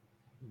is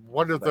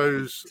one of Very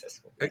those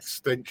successful, yes.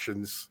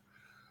 extensions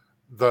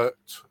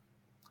that,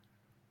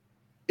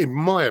 in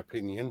my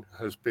opinion,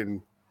 has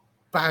been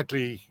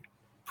badly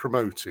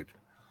promoted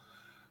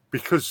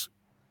because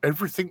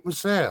everything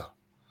was there.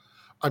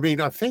 I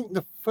mean, I think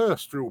the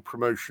first real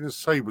promotion, as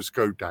I say, was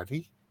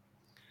GoDaddy,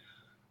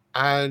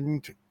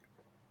 and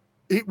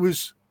it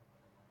was,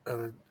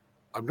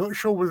 I'm not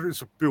sure whether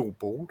it's a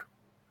billboard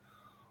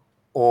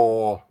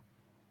or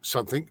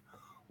something,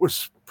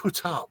 was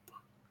put up,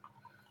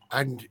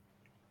 and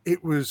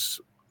it was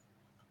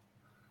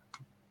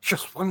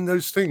just one of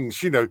those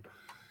things, you know.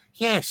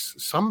 Yes,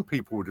 some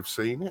people would have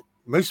seen it.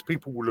 Most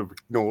people would have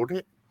ignored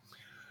it.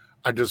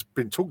 And has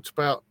been talked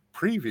about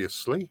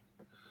previously.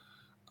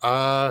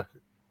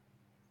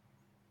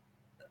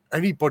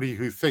 Anybody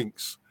who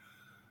thinks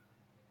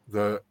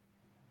that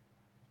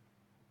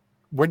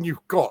when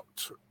you've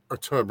got a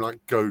term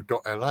like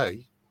go.la,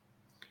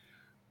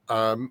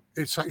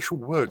 it's actual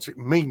words. It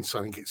means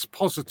something. It's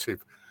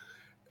positive.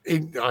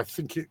 I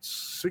think it's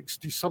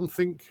 60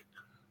 something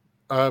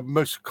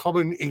most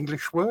common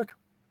English word.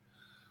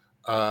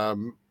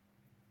 You'll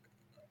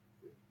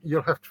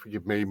have to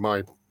forgive me, my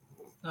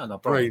No problem.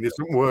 brain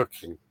isn't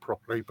working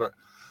properly, but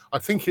I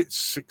think it's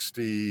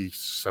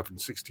 67,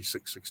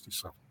 66,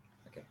 67.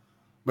 Okay.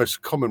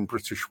 Most common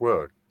British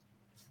word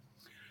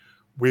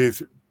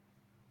with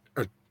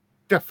a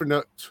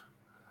definite.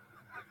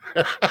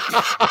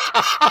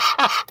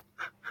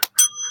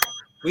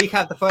 We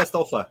have the first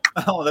offer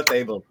on the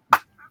table.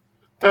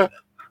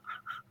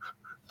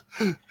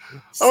 Oh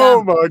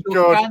Sam, my you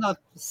God. cannot,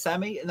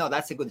 Sammy. No,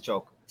 that's a good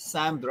joke.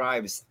 Sam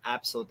drives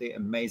absolutely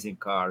amazing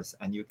cars,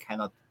 and you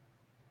cannot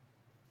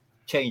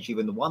change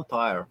even one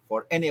tire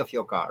for any of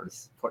your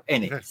cars, for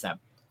any, Sam,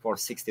 for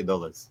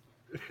 $60.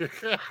 He's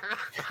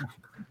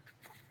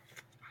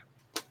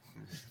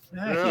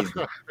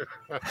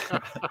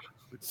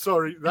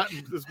Sorry, that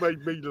has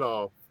made me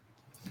laugh.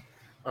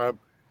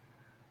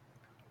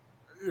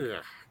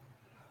 Yeah.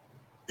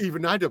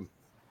 Even Adam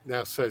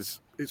now says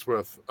it's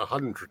worth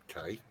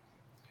 100k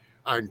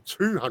and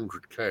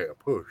 200k at a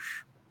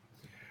push.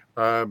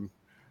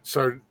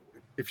 So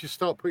if you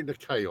start putting a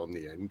K on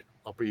the end,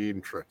 I'll be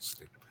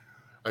interested.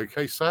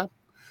 Okay, Sam?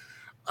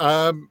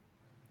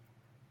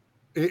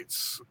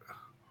 It's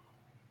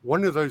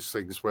one of those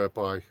things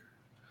whereby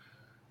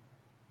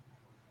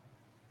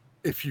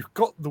if you've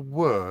got the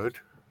word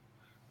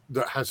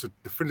that has a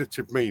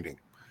definitive meaning,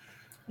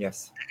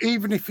 yes,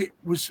 even if it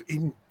was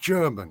in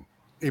German,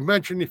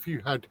 imagine if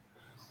you had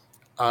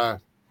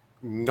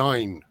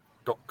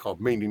 9.com,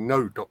 meaning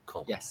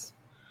no.com. yes,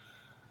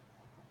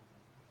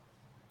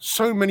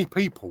 So many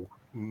people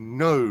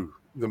know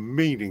the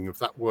meaning of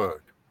that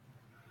word.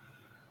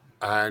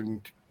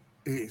 And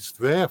it's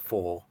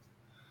therefore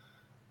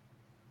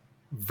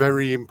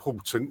very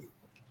important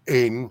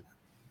in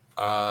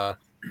the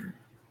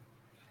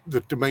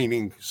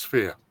domaining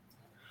sphere.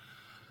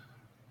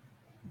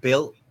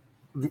 Bill,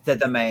 the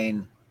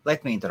domain.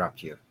 Let me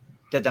interrupt you.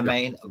 The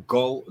domain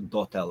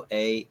go.la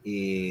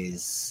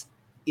is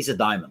a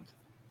diamond.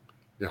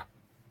 Yeah.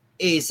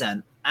 Is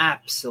an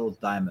absolute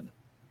diamond.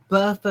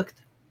 Perfect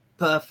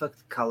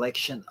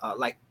collection,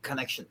 like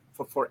connection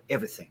for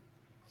everything.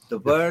 The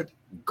word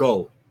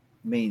go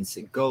means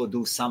go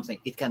do something.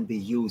 It can be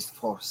used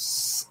for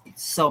in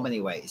so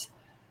many ways.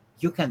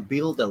 You can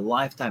build a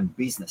lifetime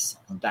business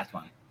on that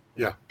one.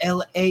 Yeah.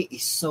 LA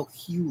is so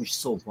huge,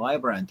 so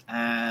vibrant,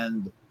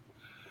 and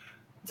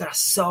there are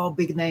so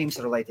big names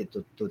related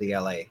to the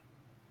LA.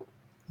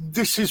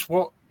 This is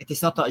what... It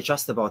is not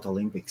just about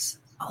Olympics.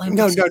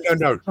 No. Is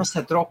just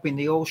a drop in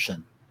the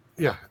ocean.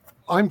 Yeah.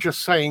 I'm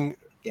just saying,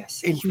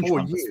 yes, in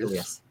 4 years, still,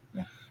 yes.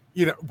 Yeah.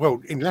 You know,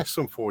 well, in less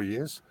than 4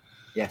 years,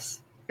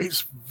 yes,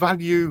 its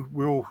value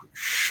will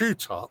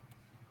shoot up.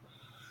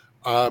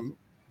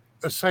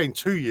 Say in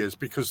 2 years,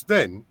 because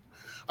then,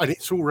 and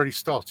it's already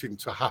starting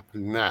to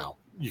happen now,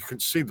 you can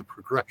see the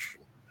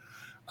progression,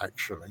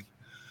 actually,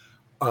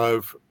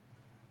 of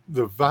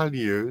the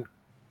value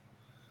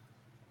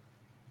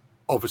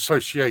of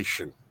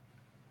association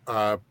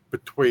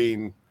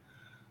between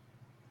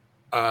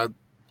a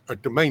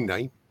domain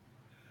name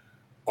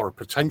or a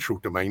potential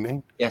domain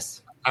name,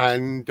 yes,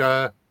 and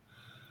the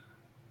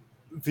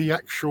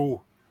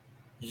actual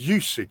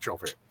usage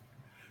of it.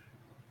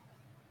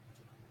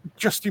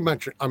 Just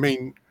imagine, I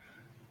mean,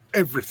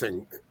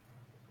 everything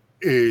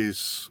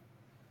is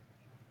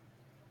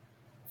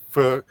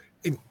for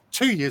in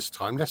 2 years'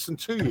 time, less than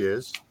 2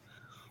 years,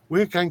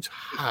 we're going to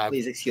have...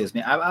 Please excuse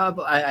me.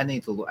 I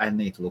need to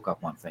look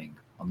up one thing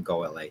on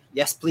GoLA.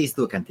 Yes, please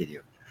do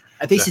continue.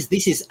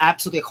 This is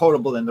absolutely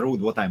horrible and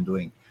rude what I'm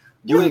doing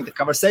during the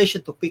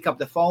conversation to pick up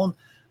the phone.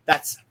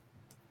 That's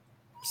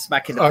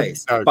smack in the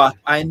face. No. But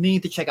I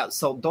need to check out.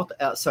 So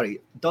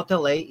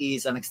 .la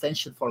is an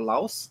extension for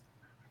Laos.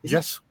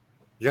 Yes.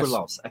 For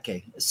Laos.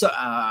 Okay. So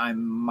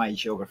my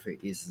geography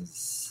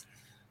is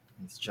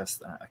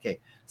just okay.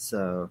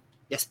 So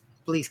yes,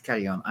 please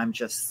carry on. I'm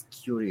just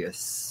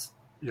curious.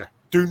 Yeah.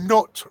 Do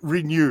not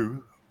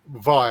renew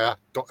via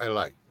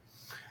 .la.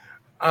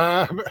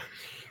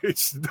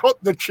 It's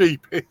not the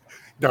cheapest.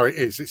 No, it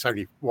is. It's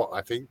only what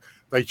I think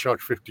they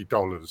charge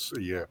 $50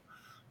 a year.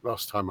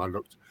 Last time I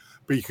looked,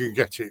 but you can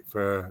get it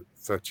for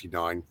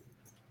 $39.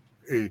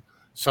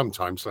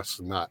 Sometimes less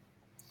than that.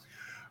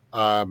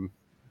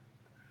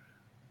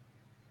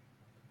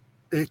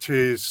 It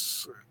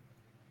is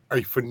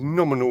a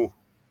phenomenal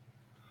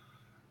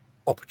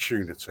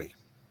opportunity.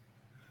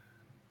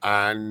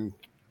 And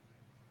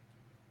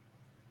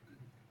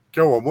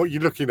go on, what are you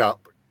looking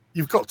up?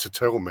 You've got to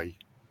tell me.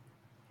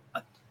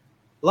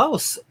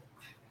 Laos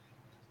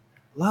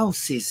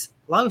is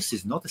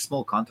not a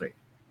small country.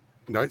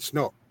 No, it's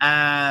not.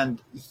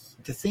 And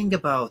the thing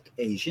about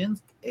Asian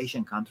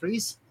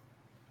countries,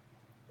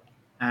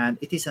 and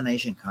it is an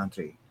Asian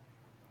country,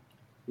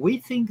 we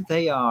think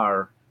they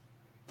are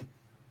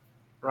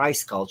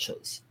rice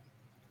cultures.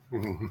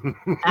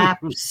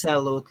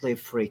 Absolutely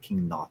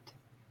freaking not.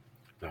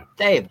 No.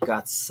 They've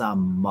got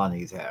some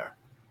money there.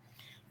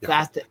 Yeah.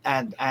 That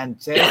and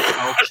their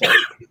culture.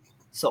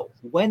 So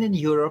when in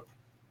Europe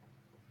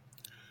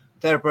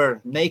there were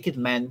naked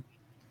men,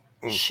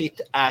 shit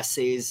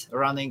asses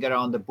running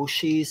around the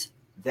bushes,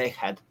 they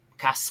had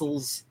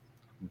castles,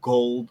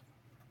 gold,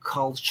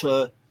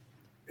 culture,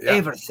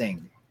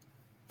 everything.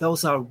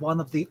 Those are one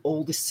of the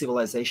oldest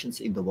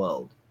civilizations in the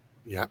world.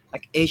 Yeah.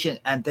 Like Asian,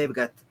 and they've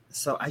got...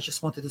 So I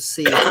just wanted to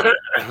see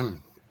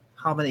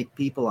how many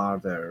people are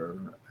there.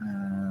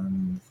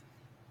 And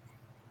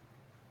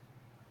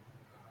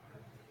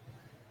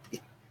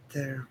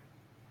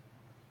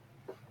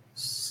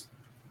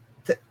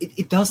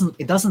It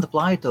doesn't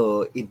apply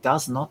to, it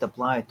does not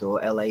apply to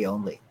LA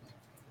only.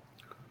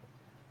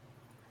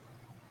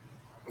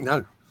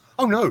 No.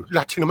 Oh no,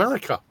 Latin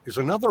America is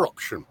another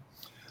option.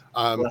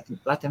 Latin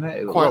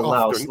America, quite well,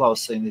 often-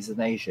 Laos in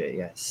Asia,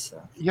 yes,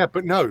 Yeah,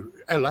 but no,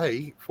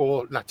 LA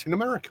for Latin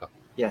America.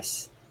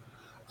 yes.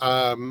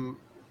 And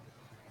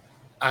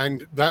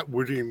that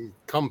would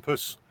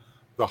encompass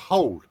the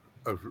whole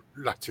of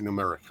Latin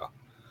America.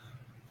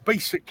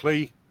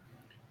 Basically,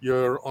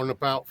 you're on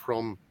about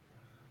from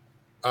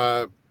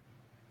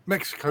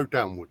Mexico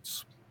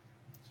downwards.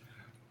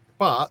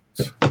 But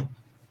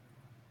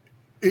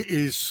it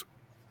is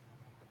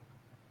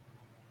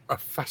a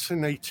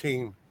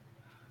fascinating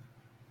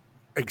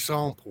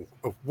example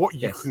of what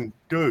you Yes. can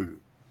do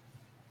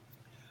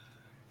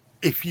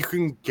if you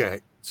can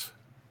get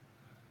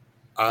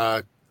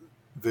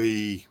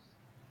the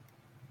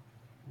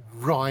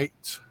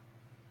right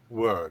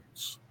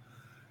words.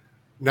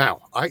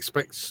 Now, I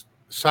expect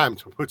Sam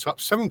to put up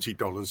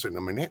 $70 in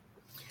a minute.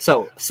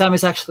 So Sam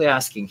is actually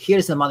asking,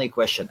 here's the money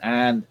question.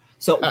 And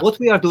so what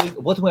we are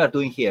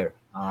doing here,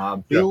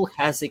 Bill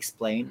has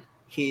explained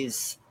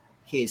his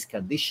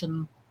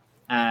condition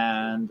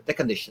and the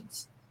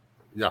conditions.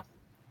 Yeah.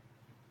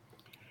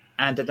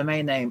 And the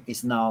domain name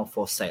is now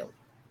for sale.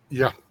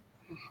 Yeah.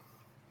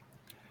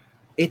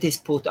 It is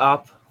put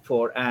up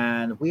for,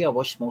 and we are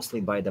watched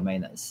mostly by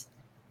domainers.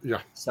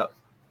 Yeah. So,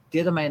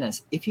 dear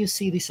domainers, if you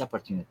see this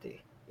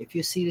opportunity,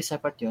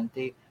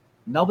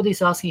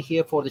 nobody's asking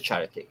here for the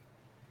charity.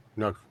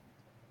 No.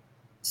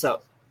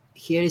 So,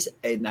 here is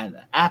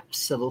an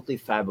absolutely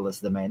fabulous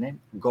domain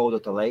name,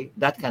 go.la,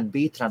 that can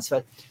be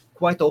transferred.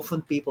 Quite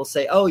often, people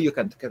say, "Oh, you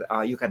can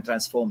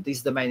transform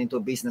this domain into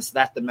a business,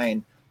 that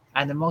domain,"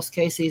 and in most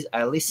cases,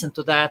 I listen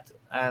to that,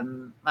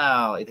 and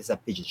it is a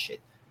pigeon shit.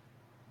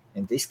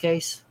 In this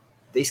case,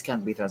 this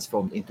can be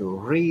transformed into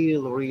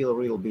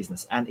real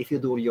business. And if you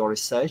do your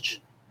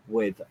research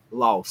with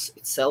Laos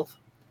itself,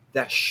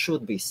 there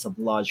should be some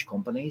large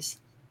companies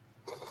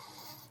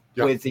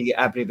with the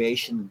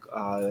abbreviation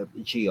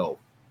GO.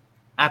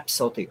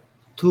 Absolutely.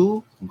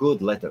 Two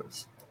good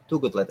letters.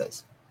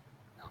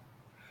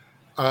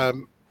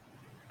 And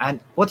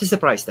what is the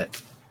price then?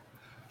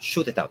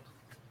 Shoot it out.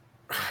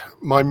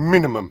 My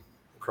minimum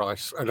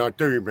price, and I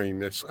do mean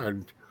this,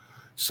 and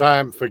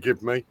Sam,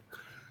 forgive me,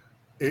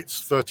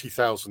 it's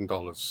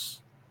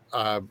 $30,000.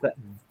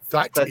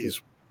 That 30.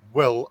 is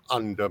well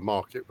under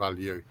market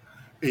value,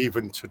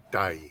 even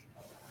today,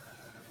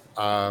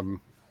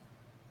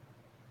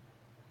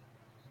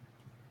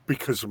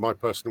 because of my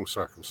personal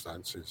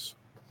circumstances.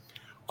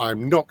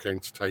 I'm not going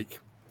to take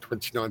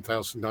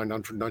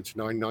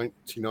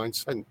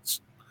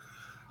 $29,999.99.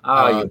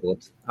 You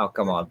would. Oh,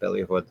 come on, Bill,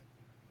 you would.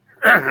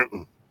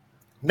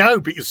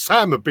 No, because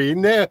Sam would be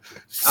in there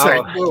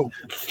saying, Oh.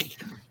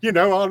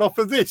 well, I'll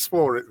offer this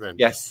for it then.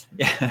 Yes.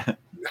 Yeah.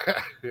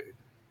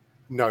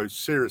 No,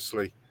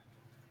 seriously.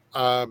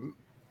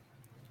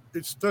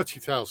 It's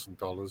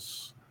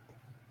 $30,000.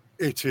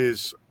 It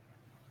is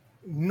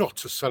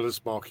not a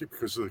seller's market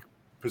because of the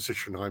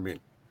position I'm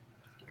in.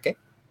 Okay.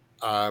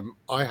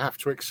 I have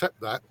to accept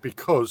that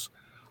because,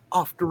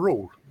 after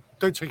all,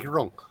 don't take it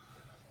wrong,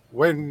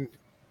 when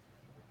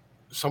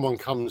someone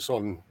comes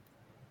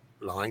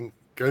online,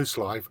 goes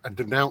live and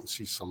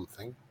announces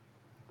something,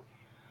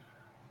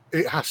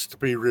 it has to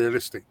be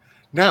realistic.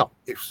 Now,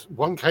 if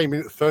one came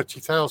in at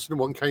 30,000 and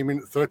one came in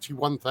at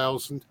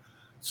 31,000,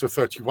 so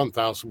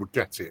 31,000 would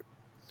get it.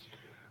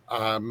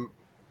 But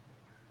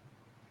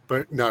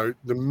no,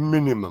 the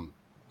minimum,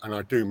 and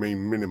I do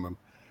mean minimum,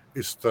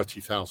 is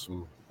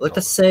 30,000. Let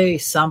us say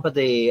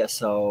somebody,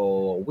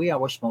 so we are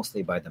watched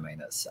mostly by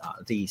domainers,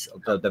 the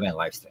domain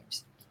live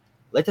streams.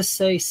 Let us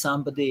say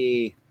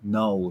somebody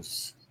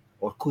knows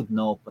or could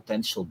know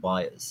potential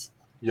buyers.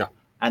 Yeah.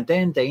 And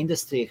then the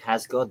industry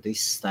has got this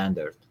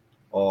standard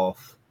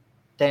of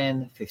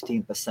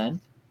 10-15%,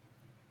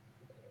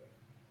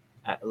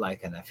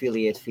 like an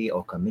affiliate fee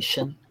or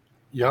commission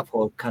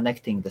for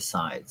connecting the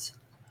sites.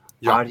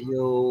 Yeah. Are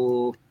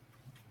you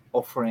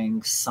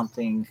offering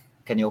something?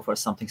 Can you offer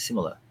something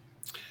similar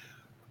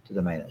to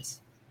domainers?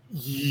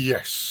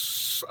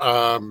 Yes.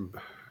 And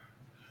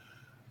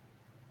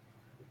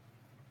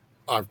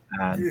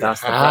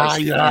that's the price.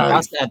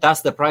 Yeah.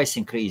 That's the price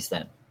increase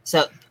then.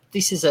 So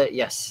this is a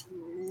yes.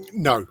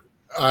 No.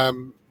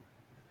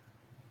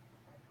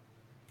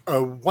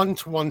 A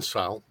one-to-one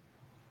sale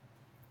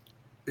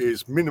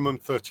is minimum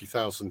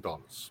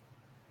 $30,000.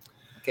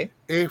 Okay.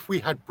 If we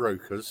had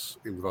brokers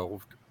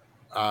involved,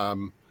 I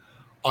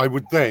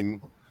would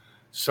then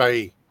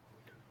say,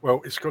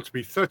 well, it's got to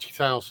be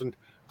 30,000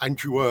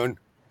 and you earn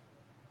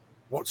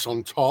what's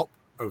on top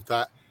of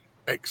that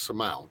X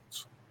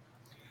amount.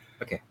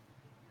 Okay.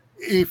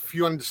 If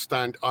you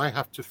understand, I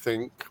have to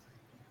think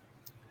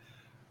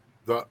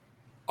that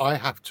I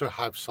have to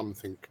have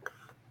something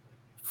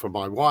for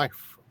my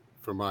wife,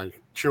 for my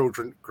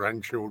children,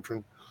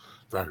 grandchildren.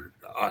 Though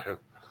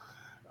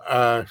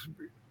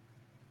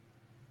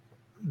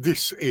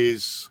this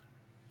is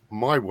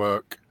my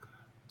work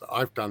that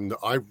I've done, that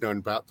I've known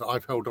about, that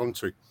I've held on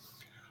to.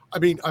 I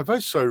mean, I've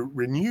also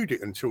renewed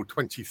it until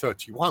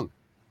 2031.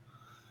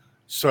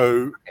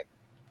 So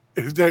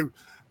there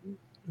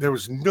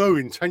was no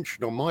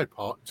intention on my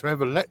part to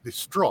ever let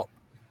this drop.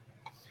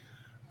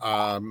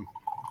 I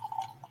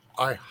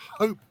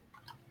hope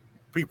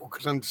people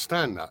can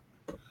understand that.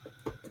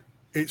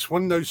 It's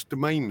one of those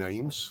domain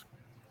names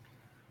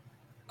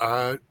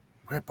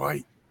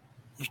whereby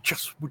you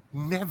just would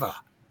never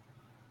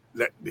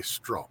let this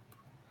drop.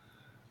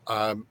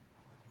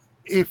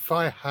 If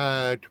I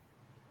had,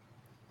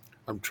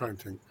 I'm trying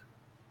to think,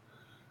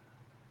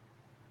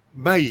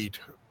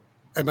 made.com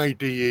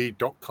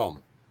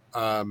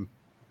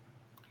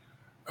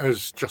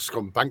has just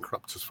gone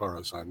bankrupt as far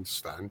as I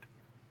understand.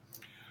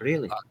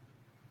 Really?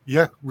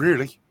 Yeah,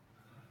 really.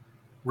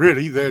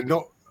 Really, they're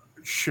not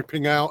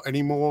shipping out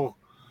any more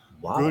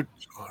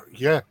goods.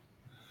 Yeah.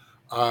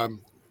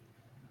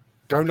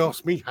 Don't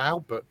ask me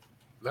how, but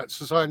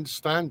that's as I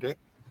understand it.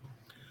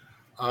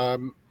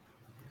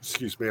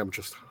 Excuse me, I'm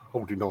just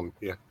holding on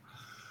here.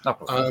 No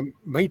problem.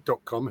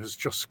 Made.com has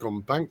just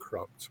gone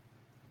bankrupt.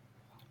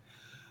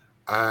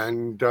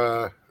 And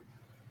that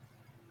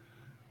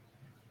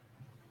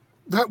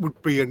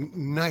would be a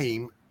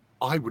name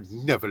I would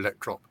never let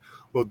drop.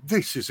 Well,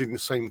 this is in the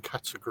same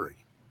category.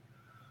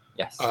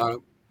 Yes.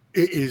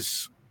 It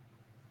is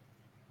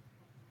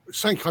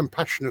something I'm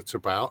passionate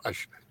about, as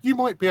you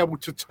might be able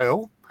to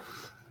tell.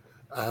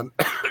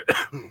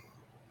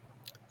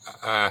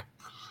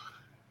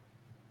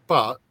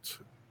 But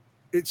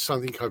it's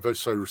something I've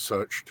also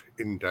researched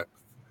in depth.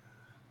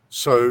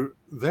 So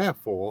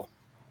therefore,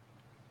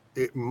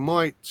 it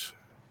might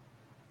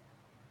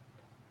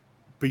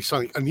be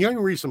something. And the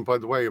only reason, by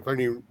the way, I've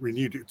only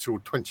renewed it till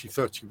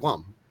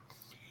 2031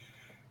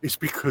 is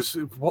because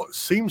of what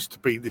seems to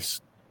be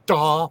this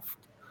daft,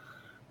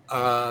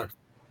 what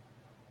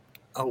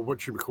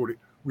should we call it,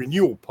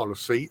 renewal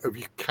policy of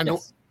you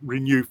cannot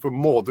renew for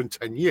more than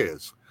 10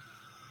 years.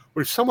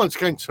 But if someone's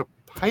going to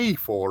pay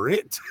for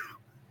it,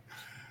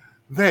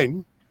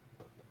 then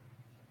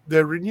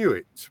they'll renew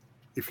it,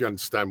 if you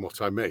understand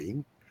what I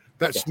mean.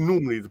 That's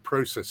normally the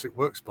process it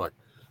works by.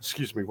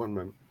 Excuse me, one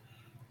moment.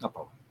 No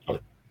problem.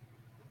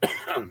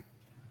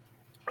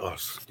 Oh,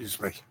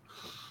 excuse me.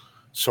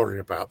 Sorry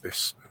about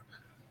this.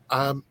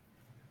 It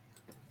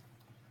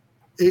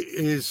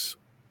is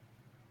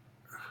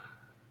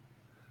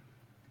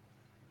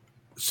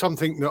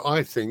something that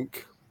I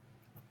think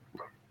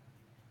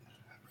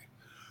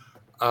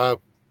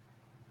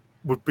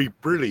would be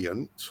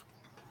brilliant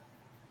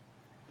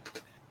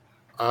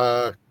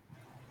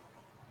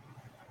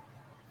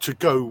to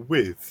go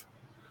with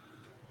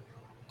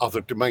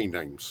other domain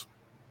names.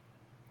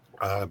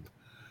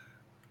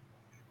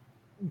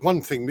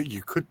 One thing that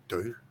you could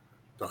do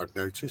that I've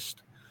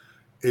noticed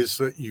is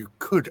that you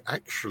could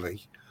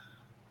actually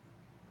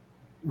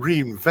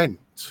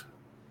reinvent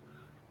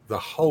the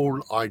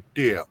whole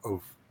idea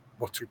of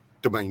what a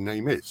domain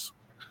name is.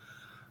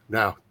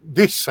 Now,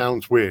 this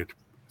sounds weird,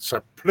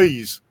 so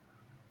please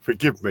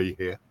forgive me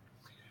here.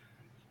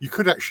 You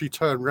could actually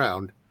turn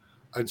around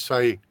and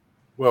say,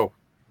 well,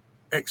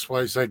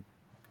 xyzq.com.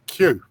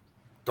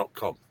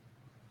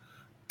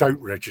 Don't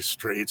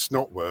register it, it's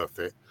not worth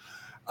it.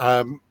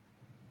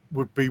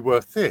 Would be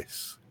worth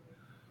this.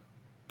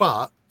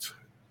 But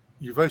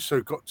you've also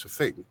got to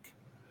think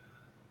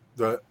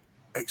that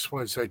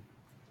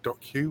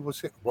xyz.q,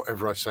 was it?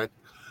 Whatever I said,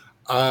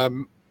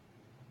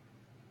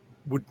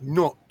 would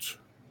not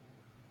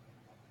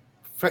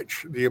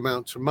fetch the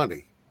amount of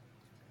money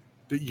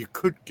that you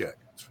could get.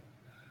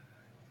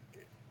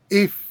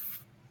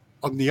 If,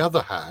 on the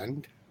other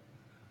hand,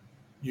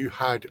 you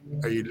had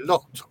a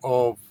lot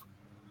of,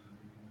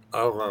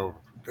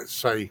 let's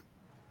say,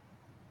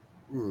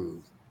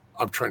 I'm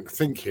trying to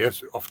think here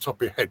off the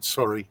top of your head,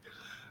 sorry.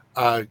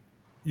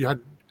 You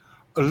had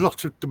a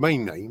lot of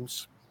domain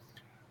names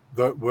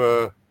that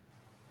were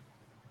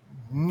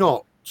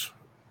not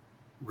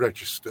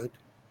registered,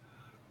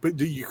 but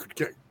that you could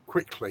get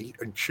quickly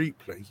and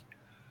cheaply,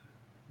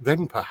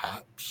 then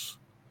perhaps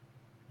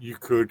you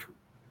could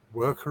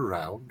work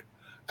around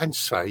and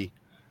say,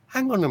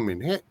 hang on a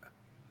minute,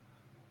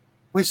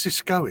 where's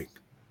this going?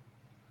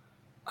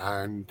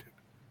 And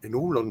in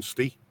all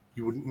honesty,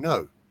 you wouldn't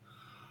know.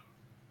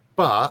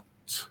 But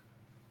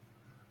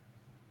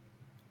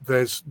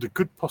there's the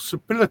good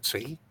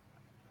possibility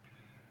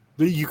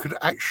that you could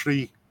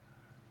actually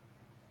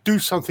do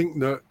something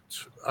that,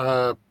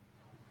 I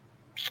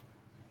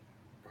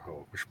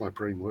wish my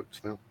brain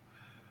works now.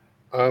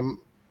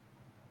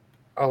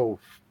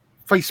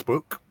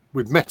 Facebook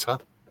with Meta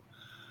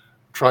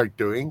tried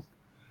doing,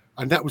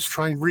 and that was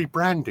trying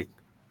rebranding.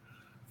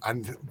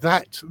 And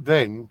that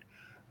then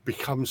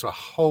becomes a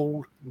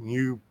whole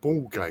new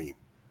ball game.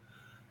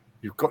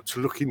 You've got to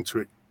look into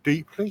it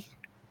deeply,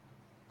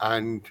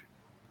 and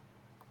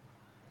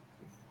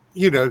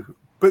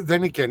but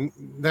then again,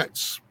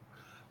 that's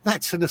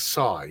an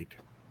aside.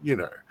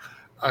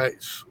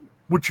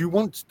 Would you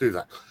want to do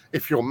that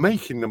if you're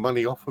making the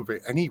money off of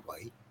it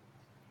anyway?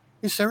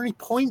 Is there any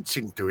point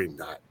in doing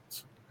that?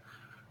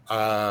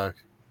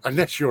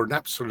 unless you're an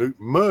absolute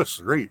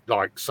mercenary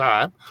like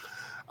Sam,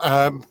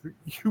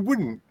 you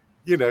wouldn't,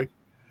 you'll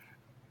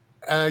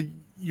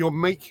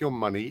make your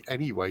money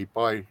anyway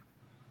by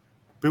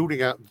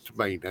building out the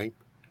domain name,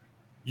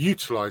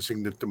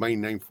 utilizing the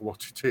domain name for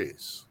what it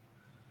is,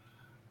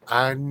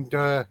 and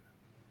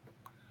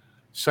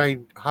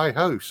saying, hi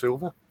ho,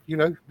 Silver,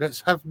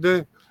 let's have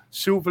the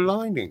silver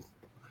lining.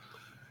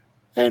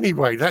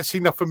 Anyway, that's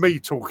enough of me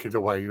talking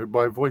away.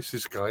 My voice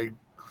is going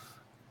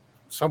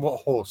somewhat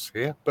hoarse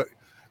here, but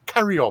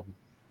carry on.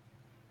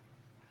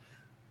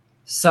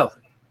 So,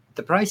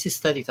 the price is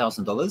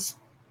 $30,000.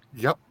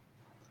 Yep.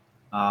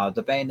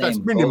 Domain That's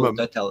name minimum.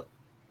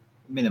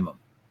 Minimum.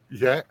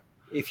 Yeah.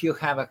 If you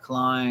have a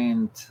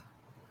client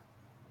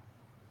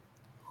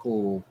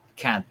who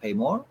can't pay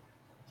more,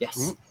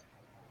 yes,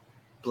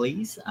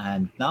 please.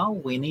 And now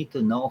we need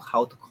to know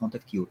how to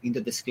contact you. In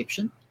the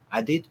description,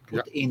 I did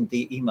put in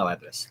the email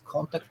address,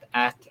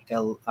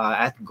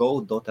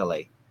 contact@go.la.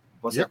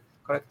 Was it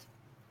correct?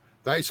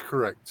 That is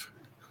correct.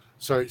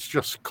 So it's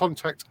just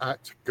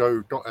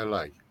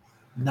contact@go.la.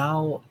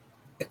 Now,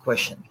 a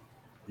question.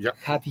 Yep.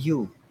 Have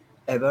you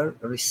ever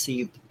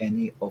received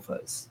any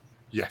offers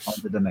Yes. on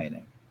the domain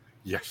name?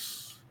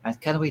 Yes. And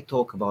can we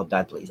talk about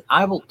that, please?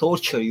 I will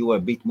torture you a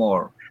bit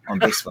more on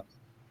this one.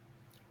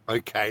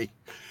 Okay.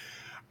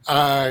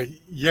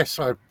 Yes,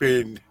 I've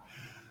been.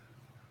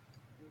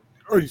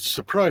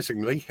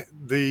 Surprisingly,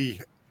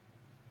 the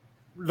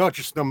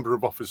largest number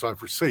of offers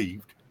I've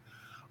received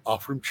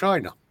are from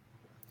China.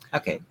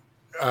 Okay.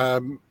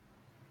 The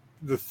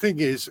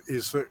thing is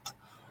that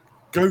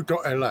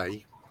go.la,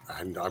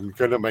 and I'm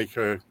going to make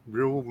a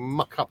real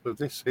muck up of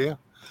this here.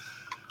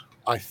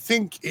 I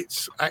think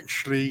it's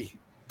actually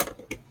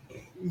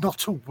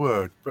not a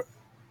word, but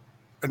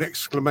an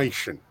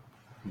exclamation.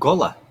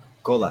 Gola.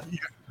 Go.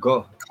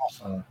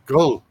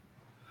 Gol.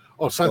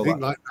 Or something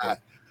Gola. like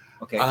that.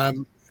 Okay.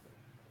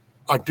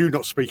 I do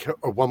not speak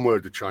a one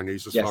word of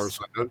Chinese as far as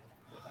I know.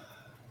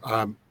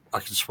 I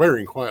can swear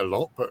in quite a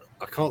lot, but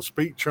I can't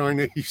speak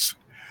Chinese.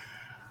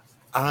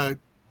 And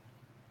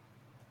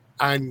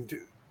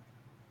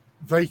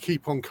they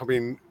keep on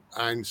coming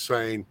and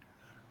saying,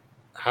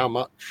 how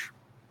much?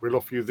 We'll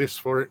offer you this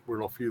for it.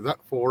 We'll offer you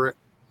that for it.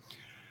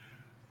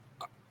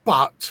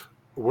 But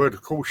a word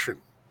of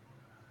caution.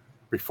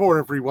 Before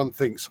everyone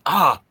thinks,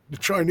 the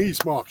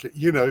Chinese market,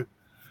 Yes.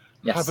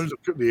 have a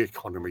look at the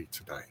economy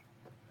today.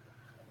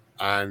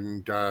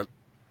 And the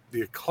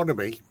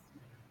economy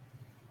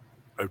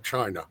of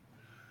China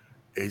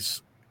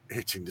is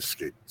hitting the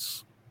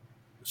skids.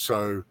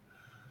 So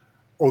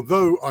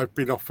although I've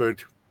been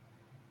offered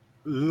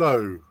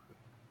low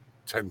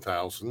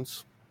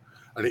 10,000s,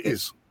 and it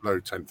is low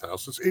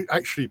 10,000s, it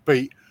actually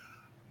beat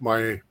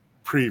my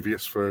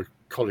previous for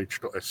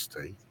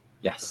college.st.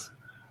 Yes.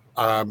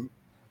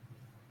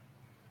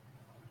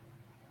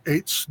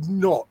 It's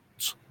not,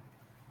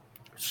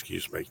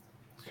 excuse me,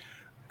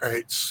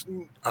 it's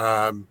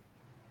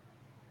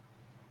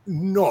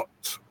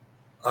not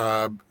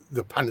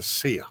the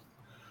panacea,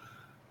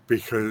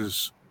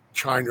 because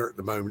China at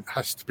the moment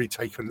has to be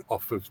taken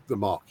off of the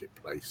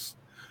marketplace.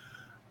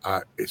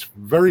 It's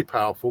very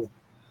powerful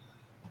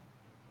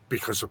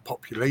because of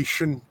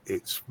population.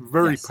 It's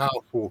very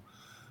powerful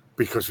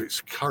because of its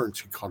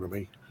current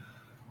economy,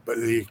 but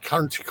the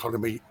current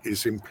economy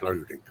is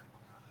imploding.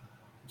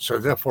 So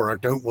therefore, I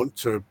don't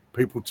want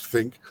people to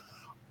think,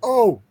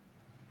 oh,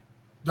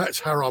 that's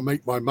how I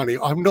make my money.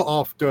 I'm not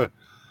after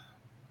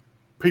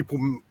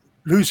people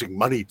losing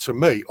money to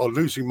me or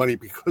losing money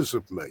because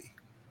of me.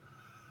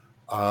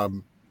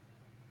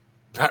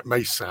 That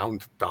may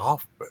sound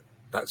daft, but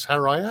that's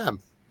how I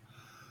am.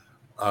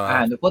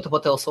 And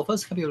what else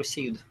offers have you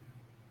received,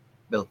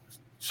 Bill?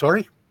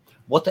 Sorry?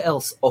 What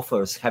else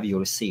offers have you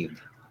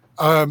received?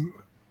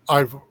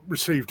 I've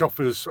received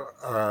offers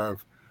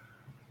of,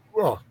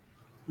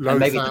 And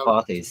maybe the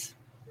parties.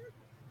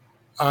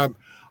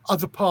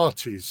 Other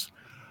parties.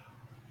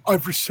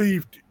 I've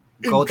received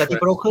GoDaddy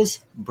brokers?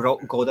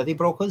 GoDaddy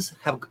brokers?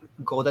 Have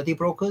GoDaddy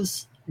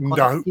brokers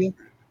contacted you?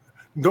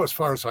 Not as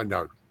far as I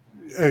know.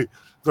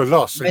 The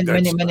last thing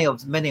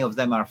many of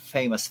them are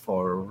famous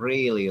for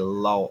really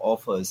low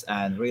offers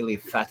and really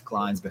fat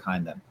clients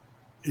behind them.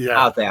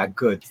 Yeah. They are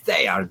good.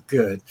 They are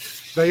good.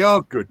 They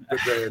are good, but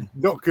they're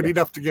not good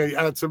enough to get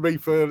out to me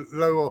for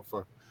low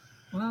offer.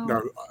 Well,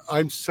 No,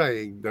 I'm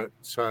saying that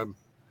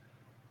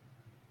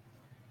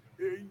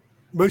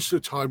most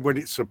of the time when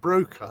it's a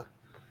broker,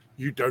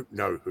 you don't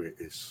know who it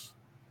is.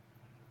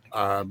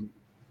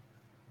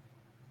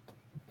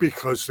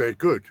 Because they're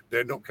good.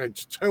 They're not going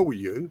to tell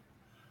you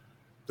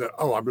that,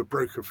 I'm a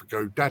broker for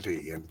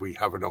GoDaddy and we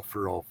have an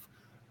offer of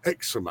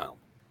X amount.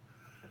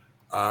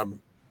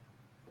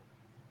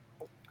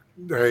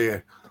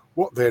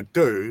 What they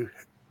do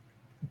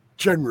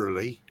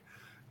generally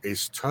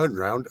is turn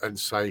around and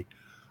say,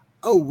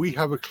 we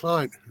have a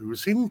client who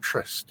was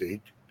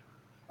interested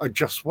and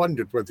just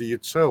wondered whether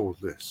you'd sell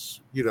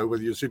this, whether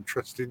you're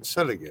interested in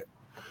selling it.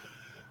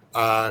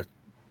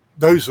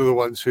 Those are the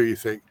ones who you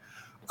think,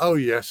 Oh,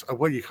 yes. And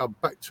when you come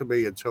back to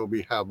me and tell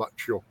me how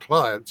much your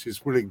client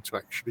is willing to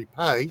actually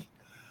pay,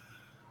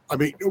 I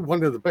mean,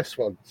 one of the best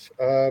ones.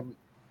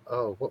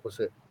 What was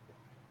it?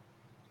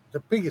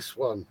 The biggest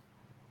one.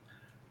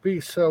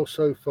 Biggest sale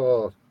so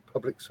far,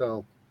 public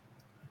sale.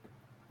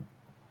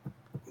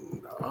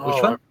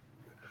 Which one?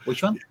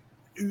 Which one?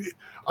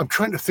 I'm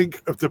trying to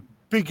think of the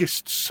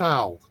biggest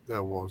sale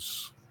there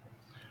was.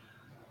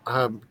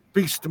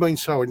 Biggest domain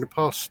sale in the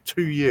past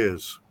 2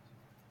 years.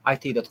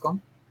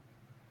 IT.com?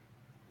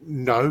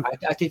 No.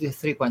 I did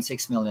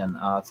 $3.6 million,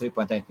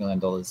 $3.8 million.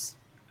 No,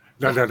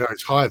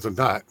 it's higher than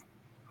that.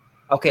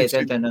 Okay,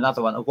 then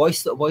another one.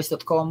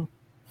 Voice.com,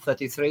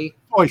 33.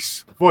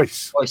 Voice.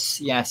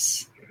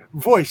 Yes.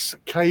 Voice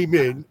came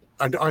in,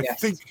 and I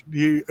think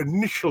the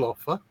initial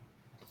offer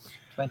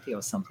 20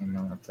 or something,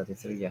 no,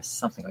 33, yes,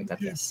 something like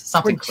that, yes.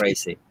 Something 20,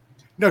 crazy.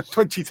 No,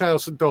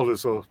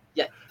 $20,000 or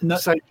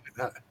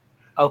that.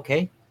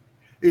 Okay.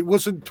 It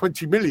wasn't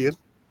 20 million.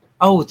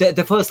 Oh,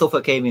 the first offer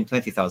came in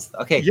 20,000.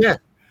 Okay. Yeah.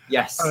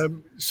 Yes.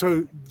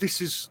 So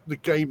this is the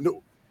game that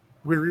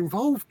we're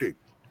involved in.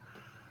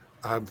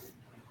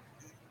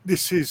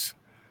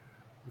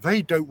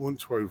 They don't want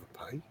to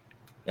overpay.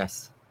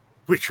 Yes.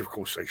 Which, of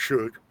course, they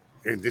should,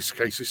 in this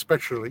case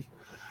especially.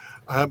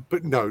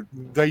 But no,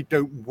 they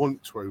don't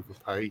want to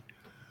overpay.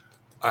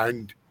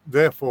 And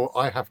therefore,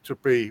 I have to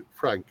be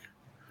frank.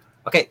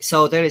 Okay,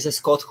 so there is a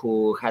Scott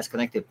who has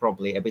connected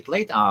probably a bit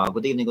late.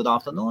 Good evening, good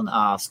afternoon,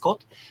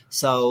 Scott.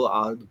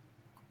 So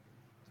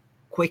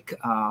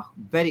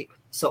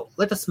so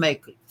let us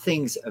make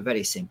things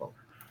very simple.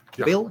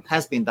 Yeah. Bill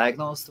has been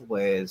diagnosed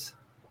with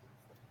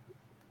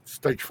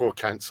stage 4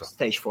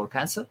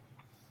 cancer.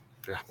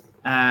 Yeah.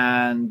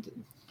 And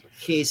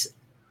his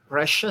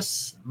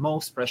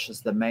most precious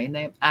domain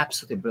name,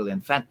 absolutely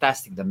brilliant,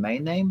 fantastic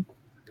domain name,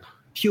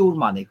 pure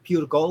money,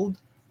 pure gold,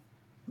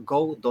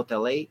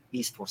 go.la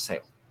is for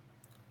sale.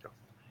 Yeah.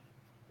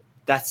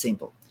 That's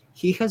simple.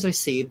 He has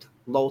received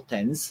low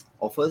tens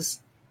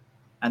offers,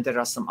 and there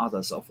are some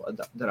others.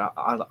 There are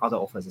other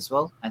offers as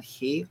well, and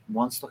he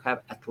wants to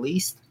have at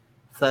least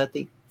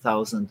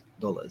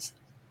 $30,000.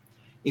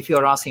 If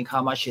you're asking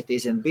how much it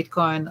is in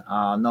Bitcoin,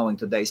 knowing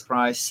today's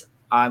price,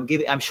 I'm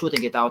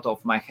shooting it out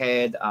of my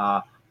head.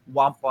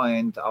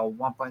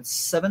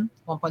 1.7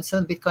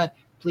 Bitcoin.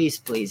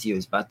 Please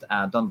use, but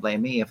don't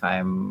blame me if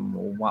I'm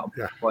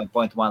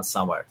 1.1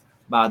 somewhere.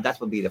 But that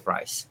would be the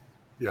price.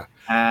 Yeah.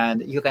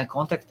 And you can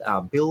contact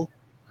Bill,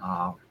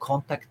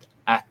 contact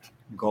at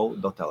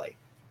go.la.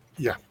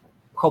 Yeah.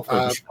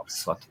 Hopefully this helps,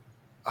 Scott.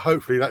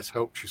 Hopefully that's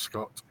helped you,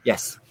 Scott.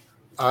 Yes.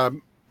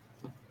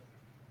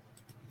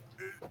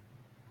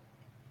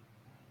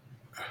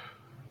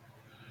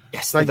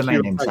 Yes, the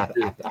domain names are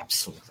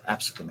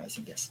absolutely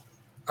amazing, yes.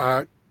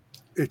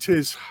 It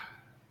is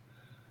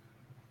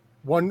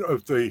one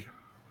of the...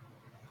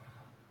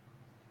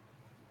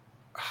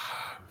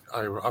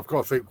 I've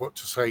got to think what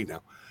to say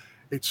now.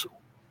 It's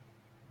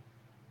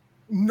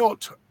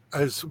not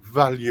as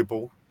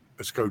valuable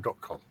as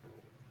go.com.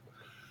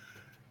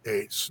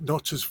 It's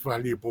not as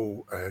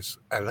valuable as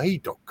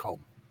la.com.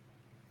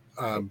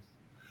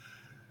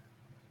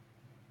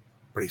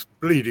 But it's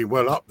bleeding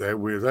well up there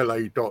with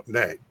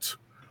la.net.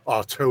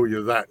 I'll tell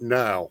you that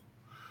now.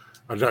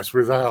 And that's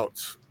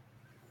without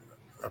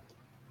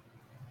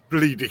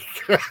bleeding.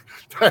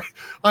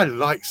 I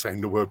like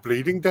saying the word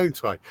bleeding,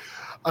 don't I?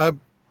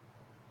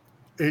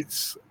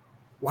 It's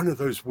one of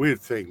those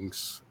weird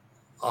things.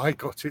 I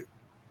got it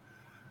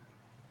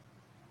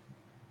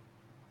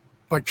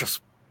by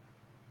just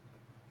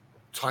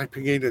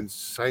typing in and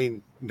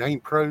saying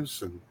name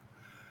pros and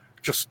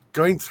just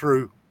going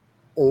through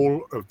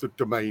all of the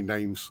domain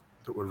names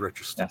that were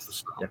registered.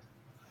 Yes. Yeah.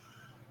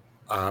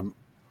 I'm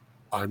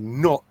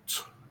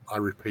not, I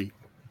repeat,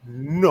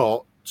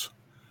 not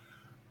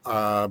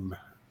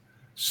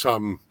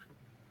some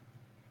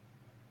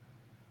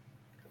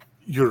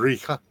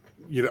eureka,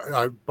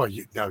 no,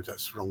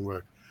 that's the wrong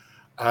word.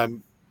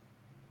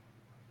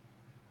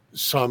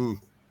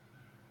 Some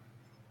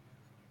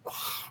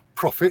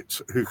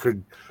prophet who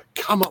could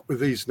come up with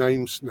these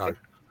names. No.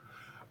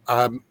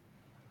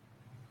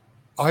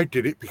 I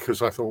did it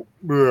because I thought,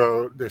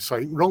 there's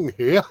something wrong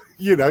here.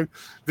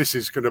 This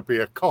is going to be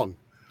a con.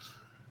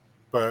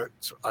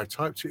 But I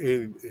typed it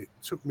in. It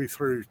took me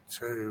through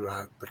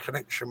to the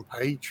connection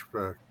page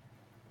for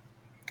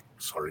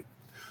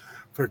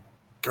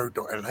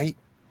go.la.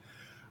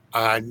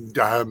 And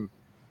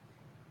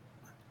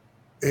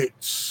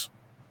it's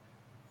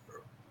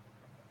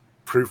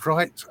proved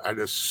right. And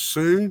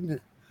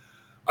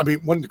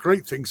one of the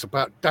great things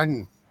about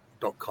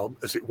Dan.com,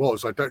 as it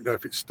was, I don't know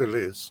if it still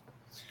is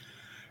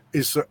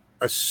that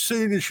as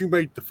soon as you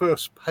made the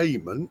first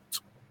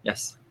payment,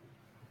 yes,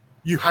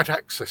 you had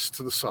access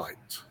to the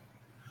site.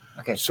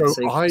 Okay, so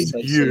I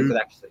knew.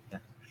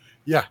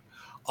 Yeah,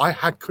 I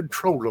had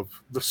control of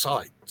the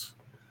site,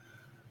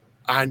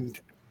 and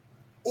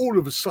all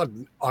of a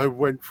sudden, I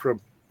went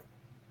from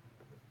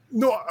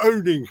not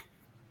owning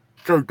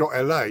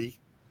go.la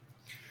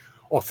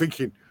or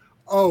thinking,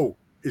 "Oh,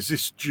 is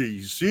this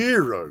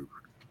G0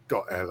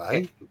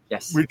 .la,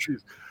 Yes. which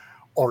is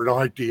on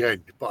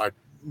IDN, but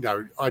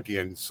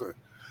IDN's.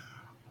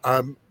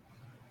 I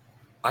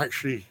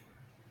actually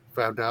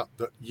found out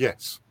that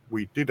yes,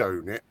 we did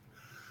own it,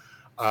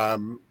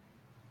 and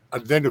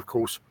then of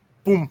course,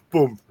 boom,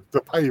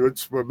 the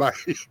payments were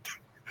made.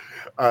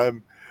 I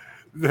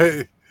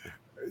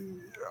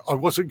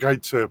wasn't going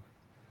to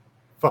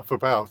fuff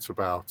about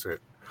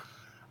it.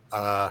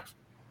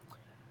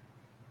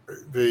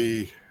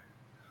 The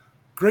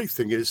great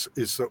thing is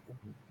that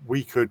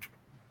we could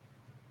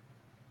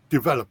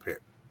develop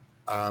it.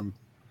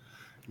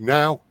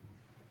 Now,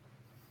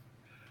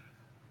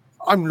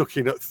 I'm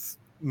looking at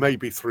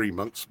maybe 3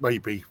 months,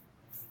 maybe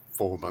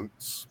 4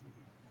 months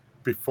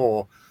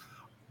before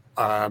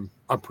I'm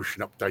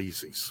pushing up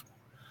daisies.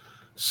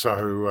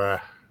 So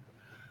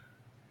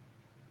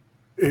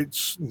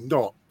it's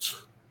not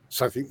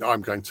something that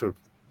I'm going to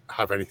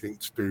have anything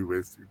to do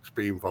with, to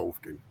be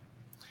involved in.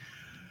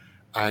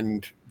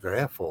 And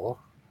therefore,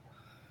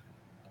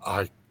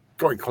 I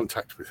got in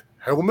contact with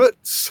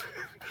Helmets,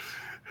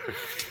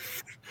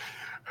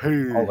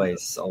 who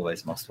Always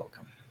most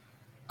welcome.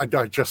 And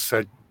I just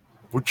said,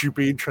 would you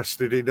be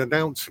interested in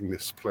announcing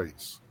this,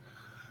 please?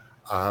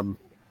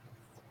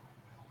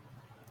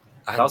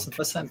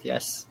 1000%,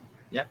 yes.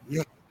 Yeah.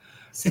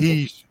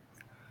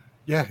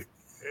 Yeah.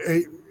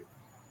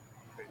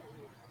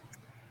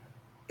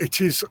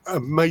 It is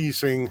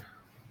amazing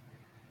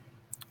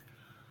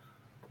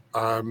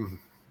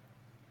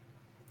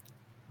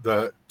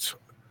that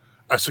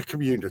as a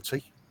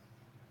community,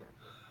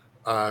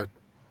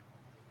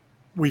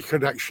 we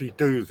can actually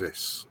do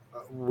this.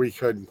 We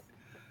can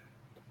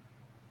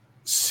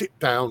sit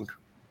down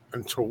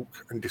and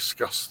talk and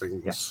discuss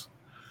things. Yes.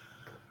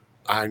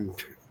 And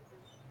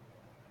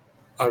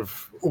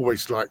I've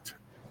always liked,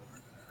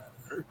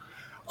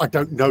 I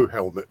don't know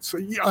Helmets.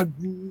 I've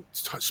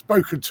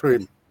spoken to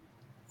him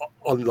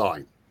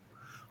online,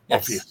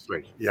 Yes.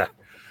 obviously. Yeah.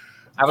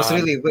 I was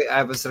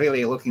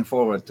really looking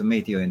forward to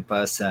meet you in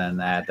person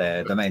at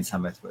the Domain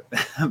Summit,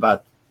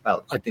 but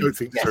well, I don't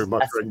think so,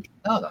 my friend.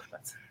 No, that's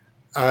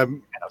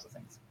kind of the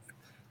things.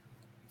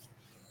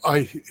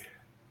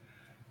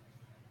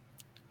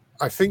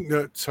 I think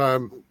that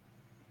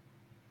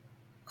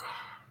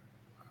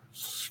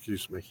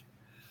excuse me.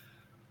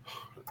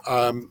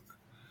 Can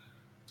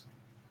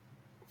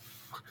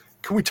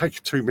we take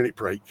a 2-minute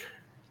break?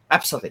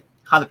 Absolutely,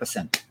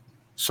 100%.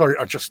 Sorry,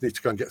 I just need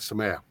to go and get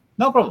some air.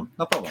 No problem.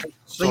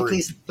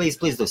 Sorry.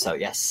 Please do so.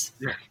 Yes.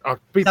 Yeah, I'll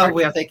be So back.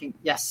 we are taking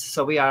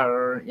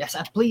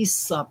and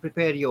please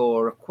prepare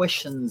your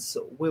questions.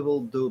 We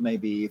will do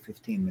maybe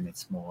 15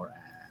 minutes more,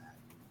 and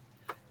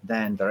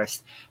then the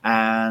rest.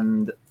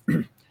 And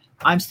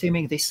I'm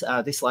streaming this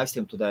live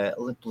stream to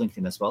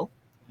LinkedIn as well.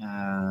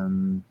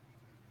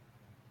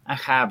 I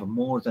have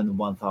more than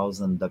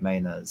 1,000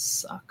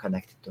 domainers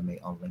connected to me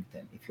on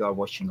LinkedIn. If you are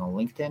watching on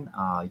LinkedIn,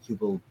 you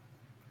will.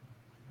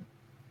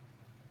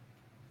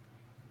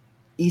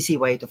 Easy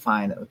way to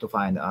find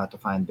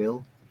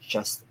Bill.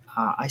 Just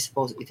I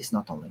suppose it is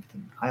not on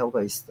LinkedIn. I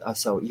always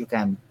so you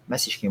can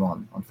message him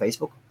on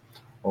Facebook,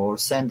 or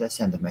send a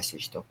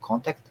message to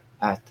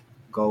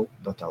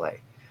contact@go.la.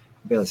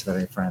 Bill is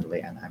very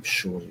friendly, and I'm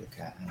sure you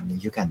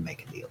can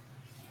make a deal.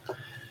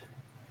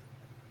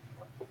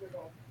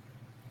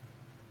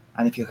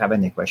 And if you have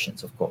any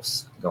questions, of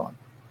course, go on,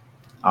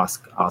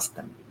 ask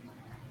them.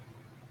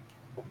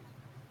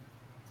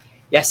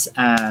 Yes,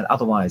 and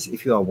otherwise,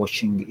 if you are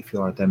watching, if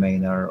you are a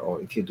domainer, or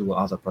if you do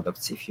other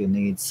products, if you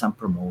need some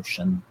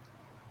promotion,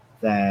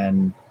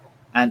 then,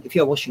 and if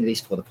you are watching this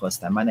for the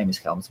first time, my name is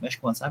Helmut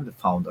Meškons. I'm the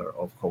founder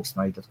of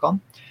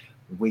hostmary.com.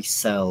 We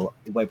sell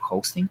web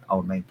hosting.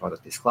 Our main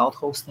product is cloud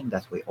hosting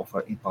that we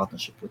offer in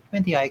partnership with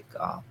 20i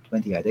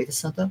Data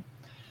Center.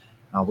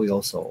 We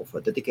also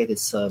offer dedicated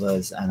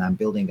servers, and I'm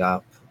building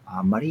up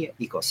a Maria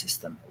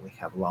ecosystem. We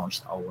have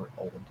launched our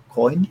own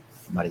coin,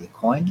 Maria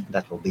Coin,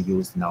 that will be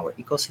used in our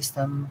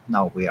ecosystem.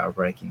 Now we are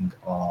working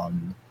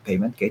on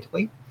payment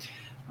gateway.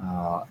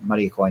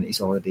 Maria Coin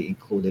is already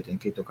included in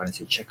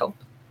cryptocurrency checkout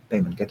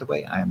payment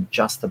gateway. I am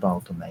just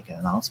about to make an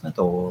announcement,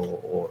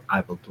 or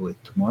I will do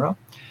it tomorrow.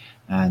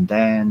 And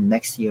then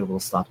next year we'll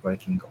start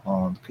working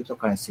on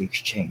cryptocurrency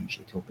exchange.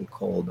 It will be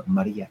called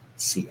Maria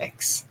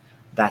CX.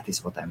 That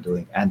is what I'm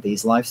doing. And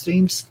these live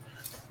streams,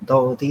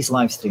 though these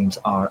live streams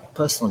are a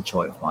personal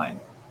joy of mine,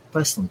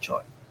 personal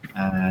joy.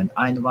 And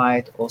I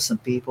invite awesome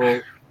people.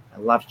 I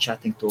love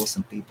chatting to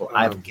awesome people.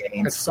 I've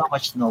gained so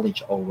much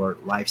knowledge over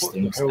live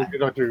streams. What the hell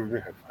did I do with my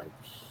headphones?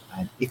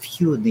 And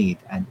if you need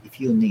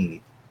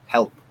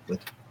help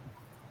with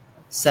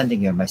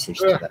sending your message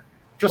to them,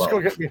 Just go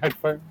get me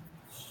headphones.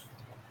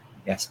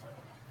 yes,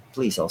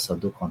 please also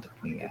do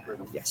contact me.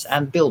 Yes,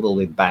 and Bill will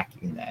be back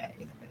in a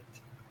minute.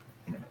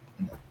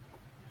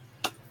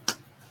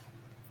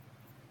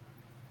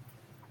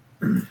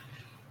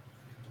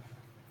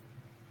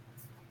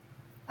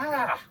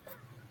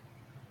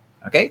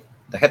 Okay,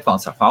 the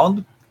headphones are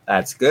found.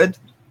 That's good.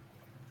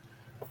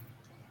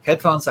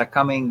 Headphones are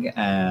coming,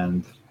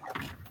 and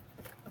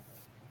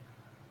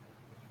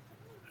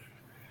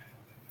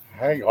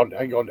Hang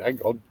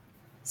on.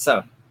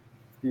 So,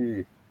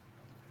 Hmm.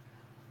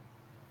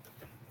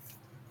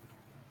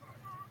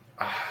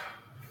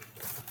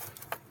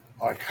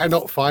 I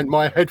cannot find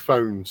my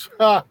headphones.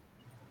 Ah.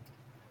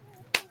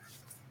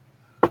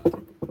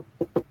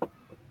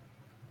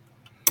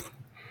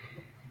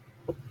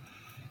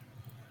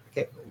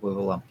 okay, we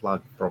will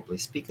unplug probably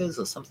speakers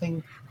or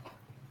something.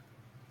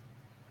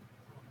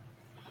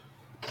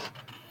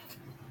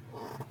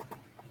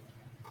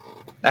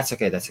 That's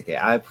okay. That's okay.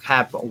 I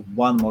have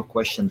one more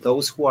question.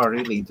 Those who are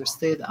really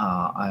interested,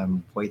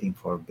 I'm waiting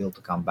for Bill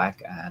to come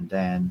back, and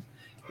then,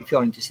 if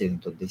you're interested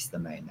into this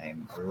domain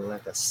name,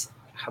 let us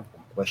have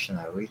one question.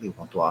 I really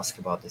want to ask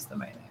about this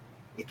domain name.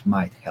 It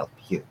might help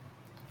you.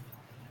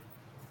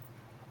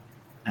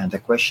 And the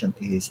question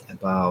is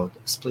about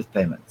split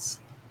payments.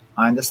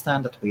 I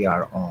understand that we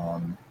are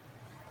on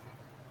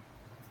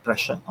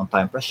pressure, on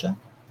time pressure.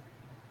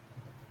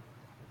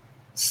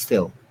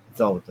 Still,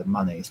 though the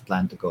money is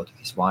planned to go to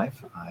his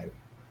wife,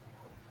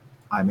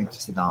 I'm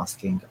interested in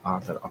asking, are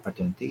there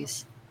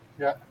opportunities?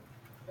 Yeah.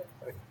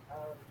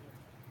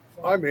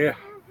 I'm here.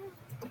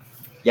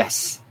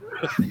 Yes.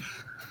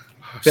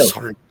 Bill.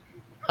 Sorry. No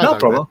Hello,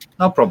 problem.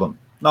 No problem.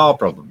 No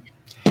problem.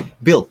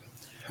 Bill,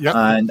 Yeah.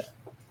 and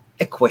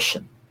a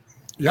question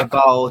Yeah.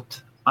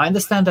 about. I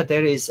understand that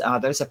there is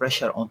a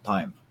pressure on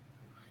time.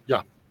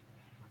 Yeah.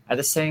 At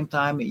the same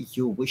time,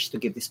 you wish to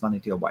give this money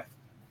to your wife.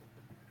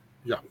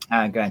 Yeah.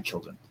 And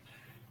grandchildren.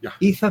 Yeah.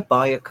 If a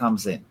buyer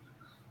comes in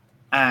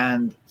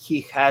and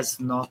he has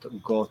not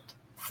got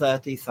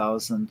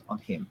 30,000 on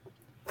him,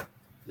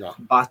 Yeah.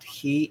 but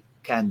he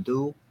can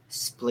do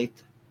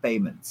split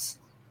payments.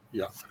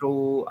 Yeah.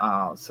 Through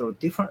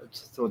different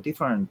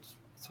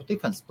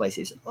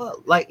places,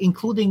 like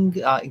including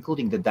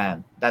the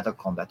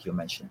Dan.com that you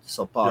mentioned.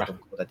 So part Yeah.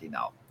 of GoDaddy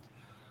now.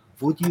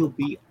 Would you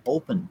be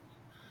open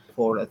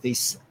for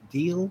this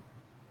deal?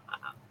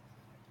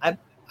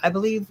 I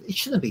believe it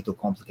shouldn't be too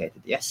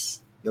complicated.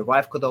 Yes, your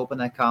wife could open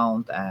an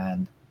account,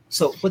 and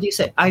so what do you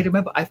say? I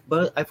remember I've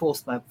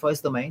hosted my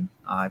first domain.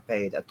 I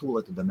paid a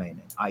 $2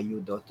 domain in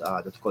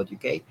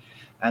iu.co.uk,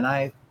 and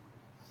I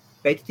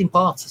paid it in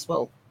parts as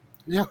well.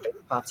 Yeah.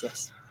 Parts,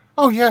 yes.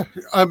 Oh, yeah.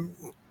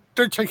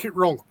 Don't take it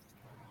wrong.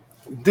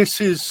 This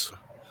is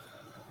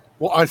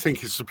what I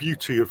think is the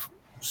beauty of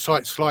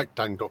sites like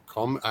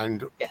Dan.com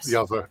and Yes. the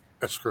other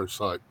escrow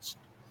sites.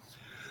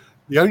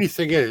 The only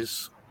thing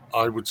is,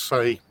 I would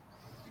say,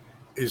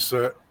 is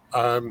that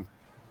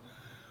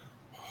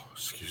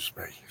excuse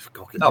me, I've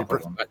got to get No my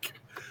breath problem. back.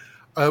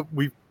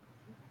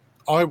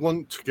 I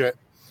want to get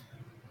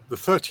the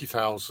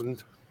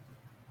 $30,000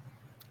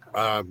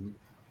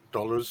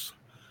 dollars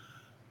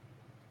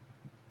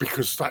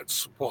because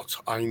that's what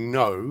I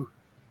know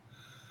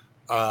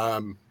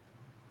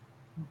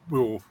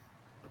will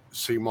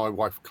see my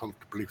wife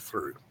comfortably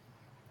through.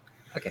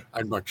 Okay.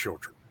 And my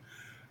children.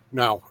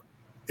 Now,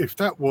 if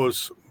that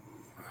was,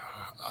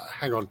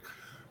 hang on,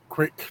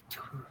 quick.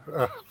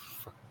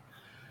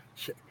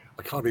 Shit,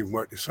 I can't even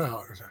work this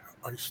out.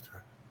 I used to.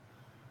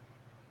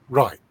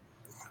 Right.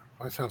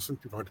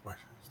 5,000 divided by,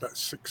 that's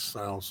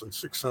 6,000.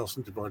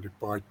 6,000 divided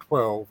by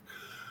 12.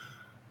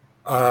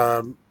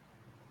 Oh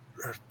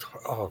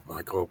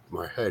my God,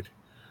 my head.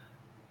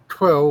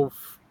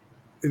 12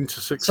 into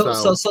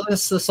 6,000.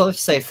 So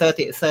let's say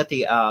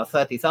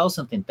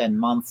 30,000 in 10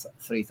 months,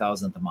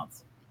 3,000 a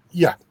month.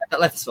 Yeah.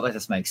 Let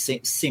us make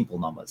simple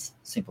numbers.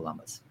 Simple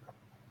numbers.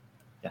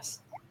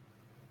 Yes.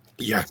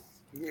 Yeah.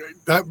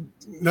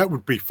 That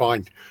would be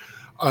fine.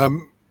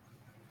 On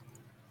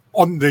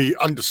the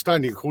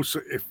understanding, of course,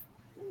 that if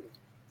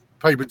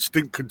payments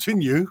didn't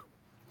continue,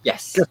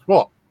 Yes. guess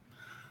what?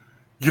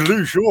 You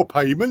lose your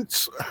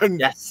payments and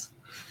Yes.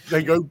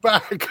 they go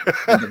back.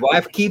 And the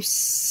wife keeps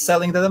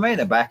selling the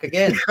domain back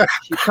again.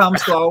 She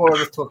comes to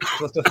our to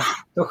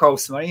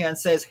host Maria and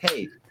says,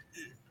 "Hey,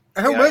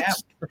 How here I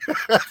much?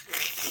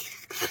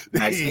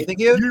 Nice meeting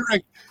you."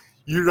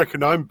 You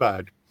reckon I'm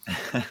bad?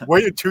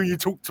 Wait until you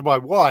talk to my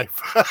wife.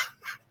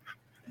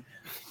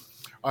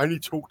 I only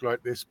talk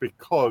like this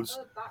because.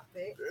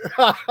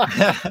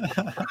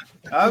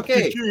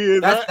 Okay, Did you hear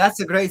that? that's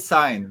a great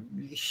sign.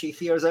 She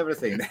hears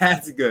everything.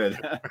 That's good.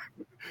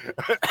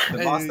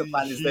 The master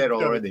plan is there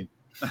already.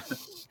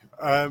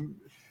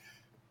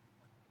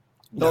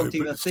 Don't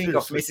even think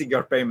of missing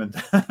your payment.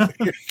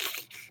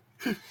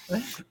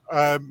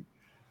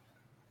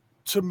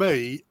 To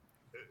me,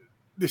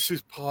 this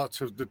is part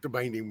of the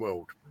domaining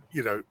world.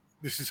 You know,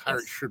 this is how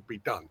it should be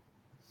done.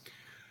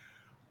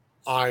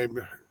 I'm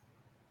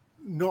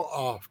not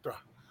after.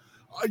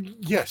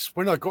 Yes,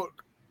 when I got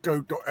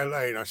go.la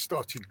and I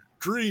started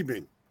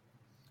dreaming,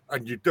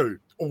 and you do,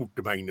 all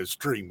domainers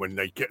dream when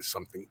they get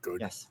something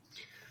good. Yes.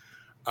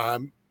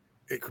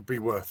 It could be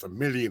worth $1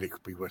 million, it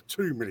could be worth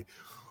 2 million.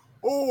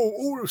 Oh,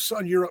 all of a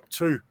sudden you're up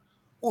to,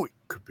 it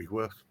could be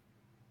worth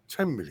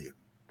 10 million,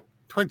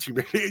 20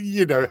 million,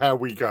 you know how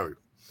we go.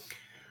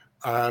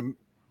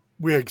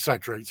 We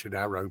exaggerate in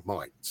our own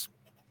minds.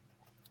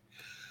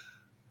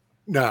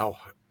 Now,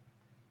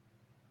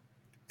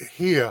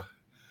 here,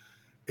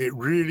 it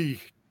really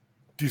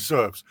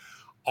deserves.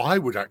 I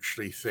would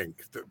actually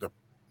think that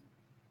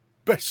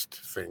best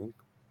thing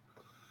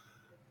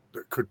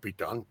that could be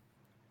done,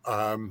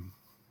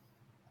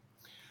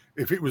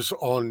 if it was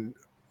on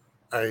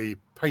a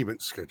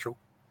payment schedule,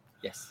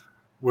 Yes.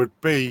 would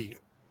be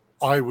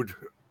I would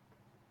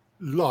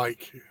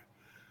like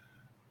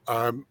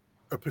a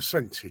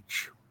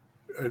percentage,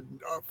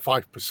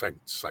 5%,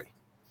 say,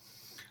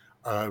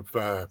 of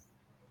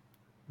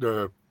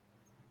the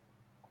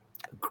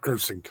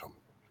gross income.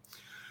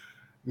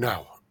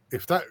 Now,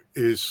 if that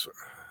is,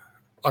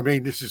 I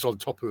mean, this is on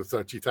top of the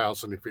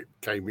 30,000 if it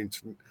came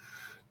into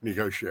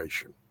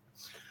negotiation.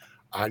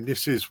 And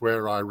this is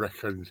where I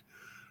reckon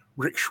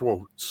Rick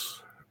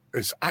Schwartz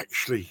is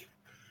actually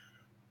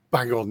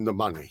bang on the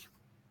money.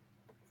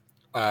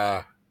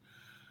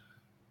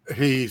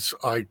 His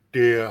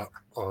idea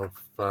of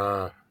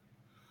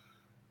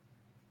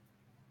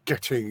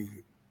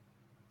getting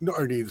not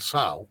only the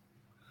sale,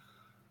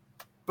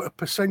 but a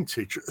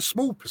percentage, a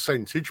small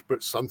percentage,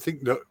 but something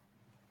that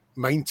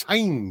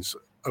maintains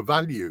a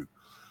value.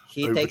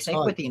 He over takes time.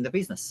 equity in the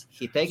business.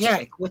 He takes Yeah.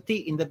 equity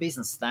in the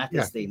business. That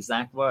Yeah. is the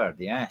exact word.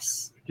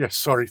 Yes. Yes,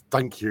 sorry,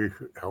 thank you,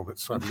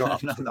 Helmut. I'm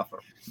not. No.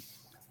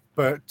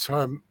 But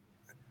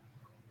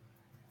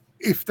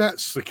if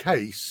that's the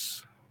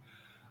case,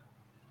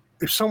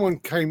 if someone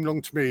came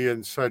along to me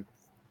and said,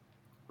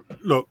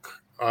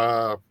 look,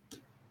 I'll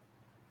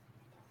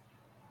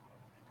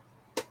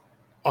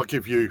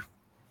give you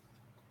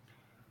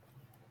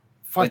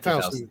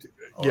 5,000,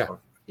 yeah,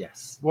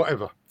 Yes.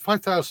 whatever,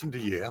 5,000 a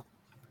year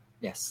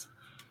Yes.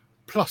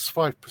 plus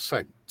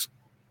 5%.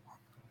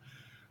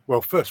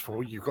 Well, first of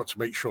all, you've got to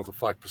make sure the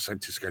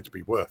 5% is going to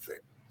be worth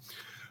it.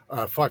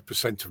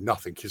 5% of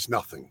nothing is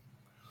nothing.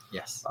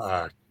 Yes.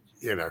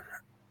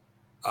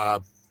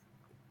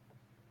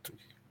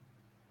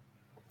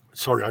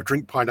 Sorry, I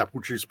drink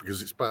pineapple juice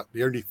because it's about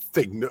the only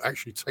thing that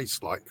actually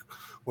tastes like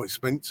what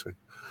it's meant to.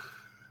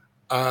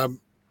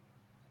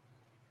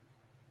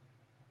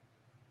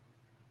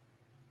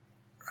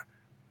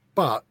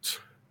 But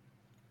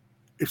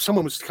if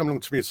someone was to come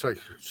along to me and say,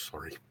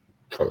 sorry,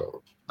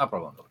 No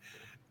problem.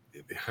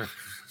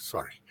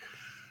 sorry,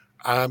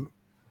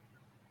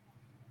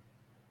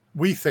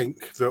 we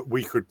think that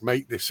we could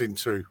make this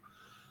into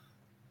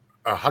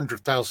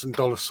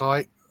 $100,000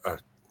 site, a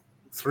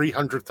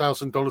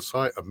 $300,000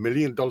 site, $1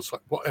 million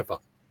site, whatever.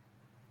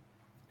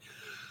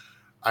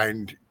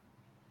 And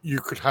you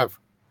could have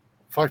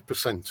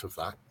 5% of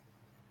that.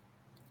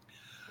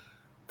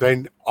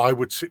 Then I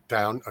would sit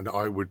down and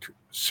I would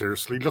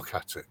seriously look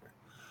at it.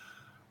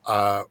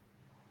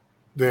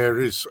 There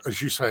is,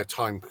 as you say, a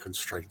time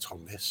constraint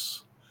on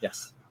this.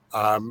 Yes.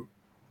 And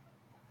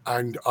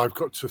I've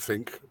got to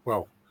think,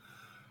 well,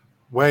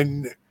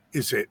 when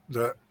is it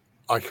that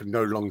I can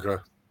no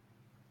longer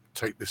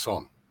take this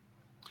on?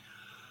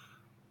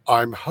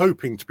 I'm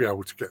hoping to be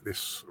able to get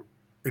this,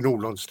 in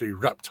all honesty,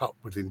 wrapped up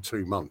within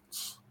 2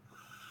 months.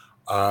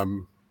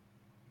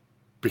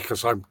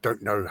 Because I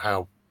don't know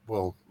how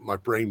well my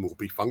brain will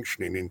be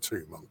functioning in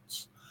 2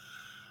 months.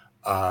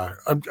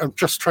 I'm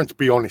just trying to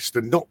be honest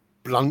and not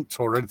blunt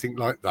or anything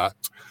like that.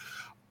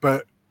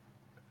 But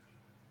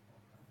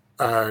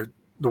the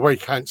way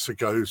cancer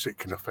goes, it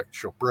can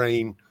affect your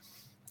brain.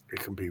 It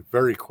can be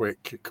very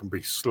quick. It can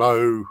be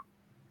slow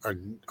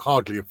and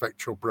hardly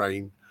affect your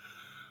brain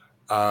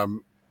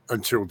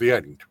until the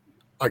end.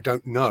 I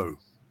don't know.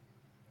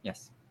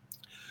 Yes.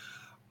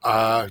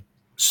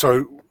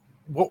 So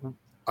what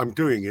I'm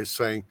doing is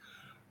saying,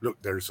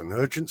 look, there's an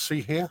urgency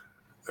here,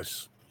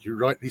 as you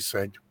rightly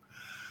said,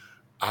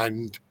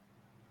 and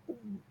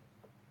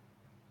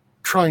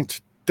trying to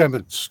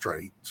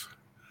demonstrate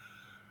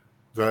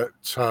that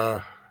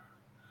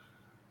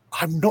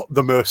I'm not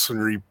the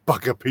mercenary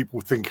bugger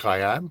people think I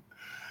am.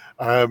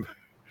 And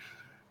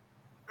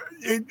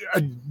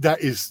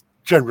that is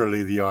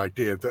generally the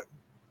idea, that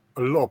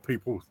a lot of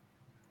people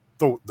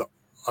thought that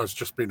I was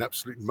just being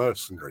absolutely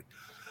mercenary.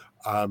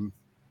 I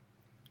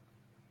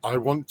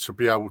want to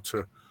be able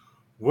to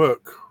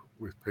work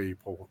with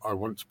people. I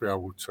want to be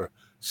able to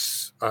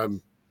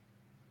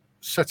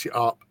set it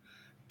up,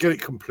 get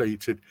it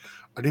completed.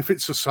 And if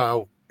it's a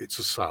sale, it's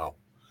a sale.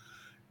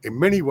 In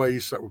many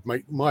ways, that would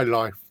make my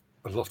life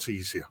a lot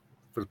easier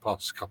for the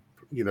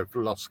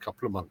last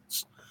couple of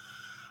months.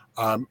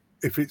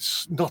 If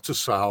it's not a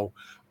sale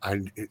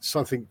and it's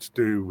something to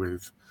do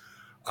with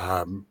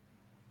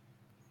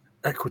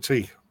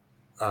equity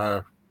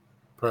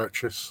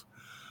purchase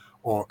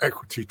or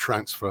equity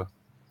transfer,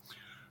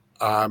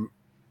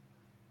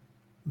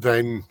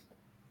 then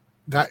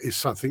that is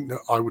something that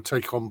I would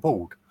take on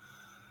board.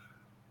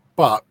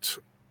 But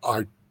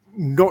I'm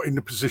not in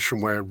the position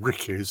where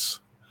Rick is.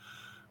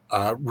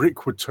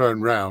 Rick would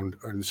turn around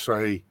and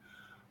say,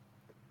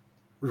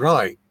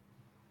 right,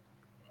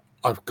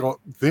 I've got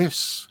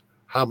this.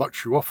 How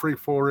much are you offering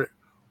for it?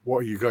 What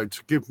are you going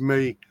to give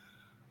me?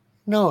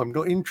 No, I'm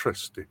not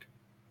interested.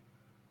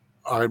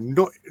 I'm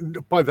not,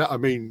 by that I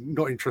mean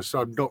not interested.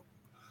 I'm not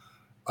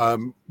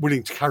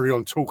willing to carry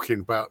on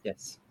talking about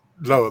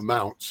low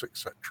amounts,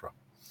 etc.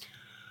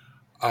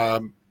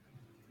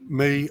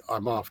 Me,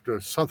 I'm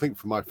after something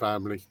for my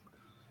family,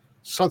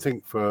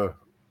 something for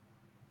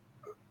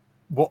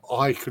what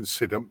I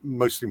consider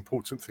most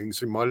important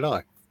things in my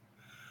life.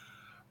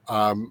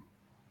 And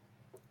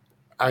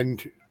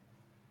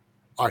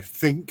I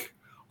think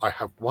I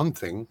have one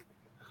thing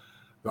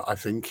that I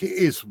think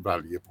is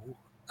valuable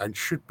and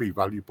should be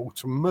valuable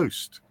to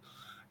most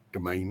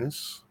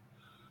domainers.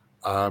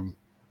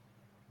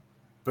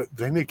 But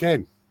then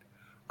again,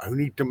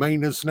 only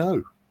domainers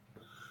know.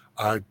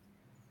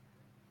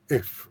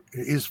 If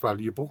it is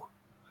valuable,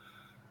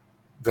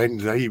 then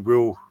they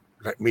will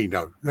let me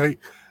know.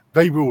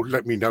 They will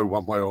let me know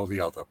one way or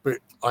the other. But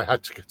I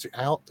had to get it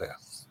out there.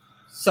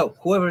 So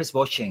whoever is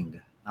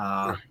watching,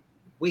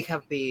 we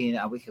have been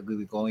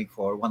going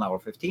for 1 hour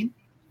 15.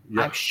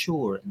 Yeah. I'm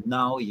sure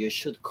now you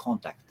should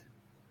contact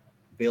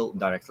Bill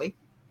directly.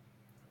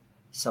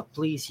 So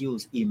please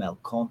use email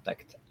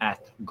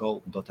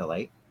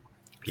contact@go.la.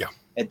 Yeah.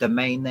 The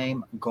domain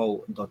name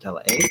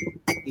go.la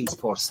is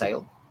for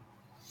sale.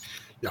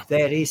 Yeah.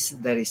 There is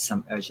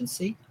some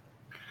urgency.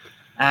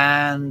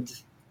 And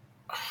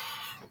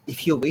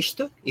if you wish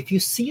to, if you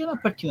see an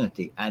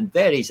opportunity, and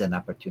there is an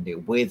opportunity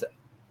with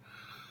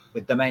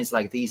domains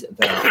like these,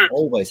 there are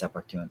always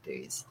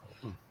opportunities.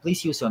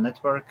 Please use your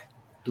network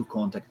to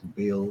contact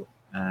Bill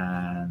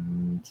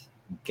and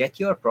get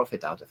your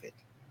profit out of it.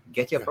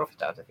 Get your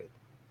profit out of it.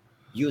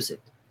 Use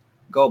it.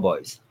 Go,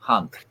 boys.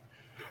 Hunt.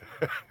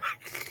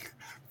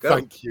 Go.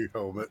 Thank you,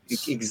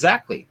 Helmets.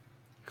 Exactly.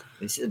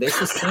 This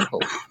is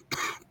simple.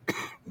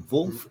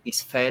 Wolf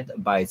is fed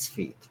by its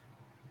feet.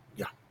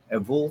 Yeah. A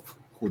wolf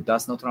who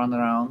does not run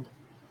around,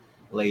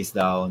 lays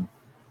down,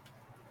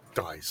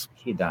 Dies.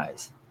 he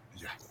dies.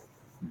 Yeah.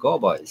 Go,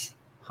 boys.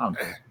 Hunt.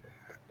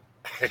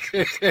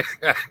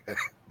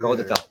 Go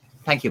to top.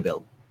 Thank you,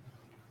 Bill.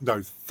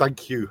 No,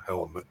 thank you,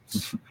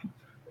 Helmets.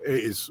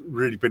 It has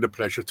really been a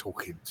pleasure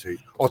talking to you.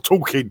 Or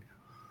talking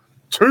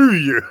to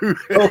you.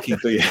 Talking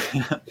to you.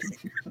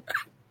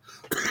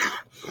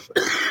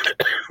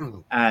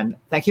 And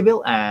thank you,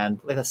 Bill. And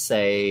let us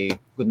say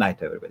good night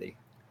to everybody.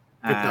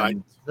 Good night.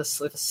 And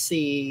let us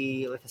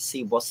see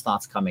what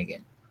starts coming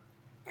in.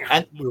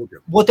 And Will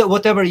do.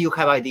 whatever you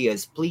have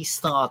ideas, please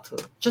start.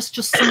 Just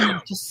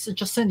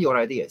send your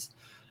ideas.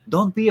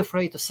 Don't be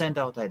afraid to send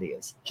out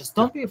ideas. Just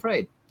don't be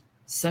afraid.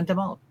 Send them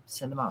out.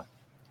 Send them out.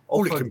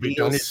 All it Offer can be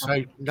deals. done is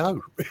say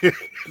no.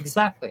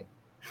 Exactly.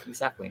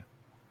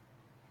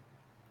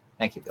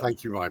 Thank you, Bill.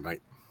 Thank you, my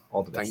mate.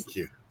 All the best. Thank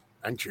you.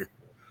 And you.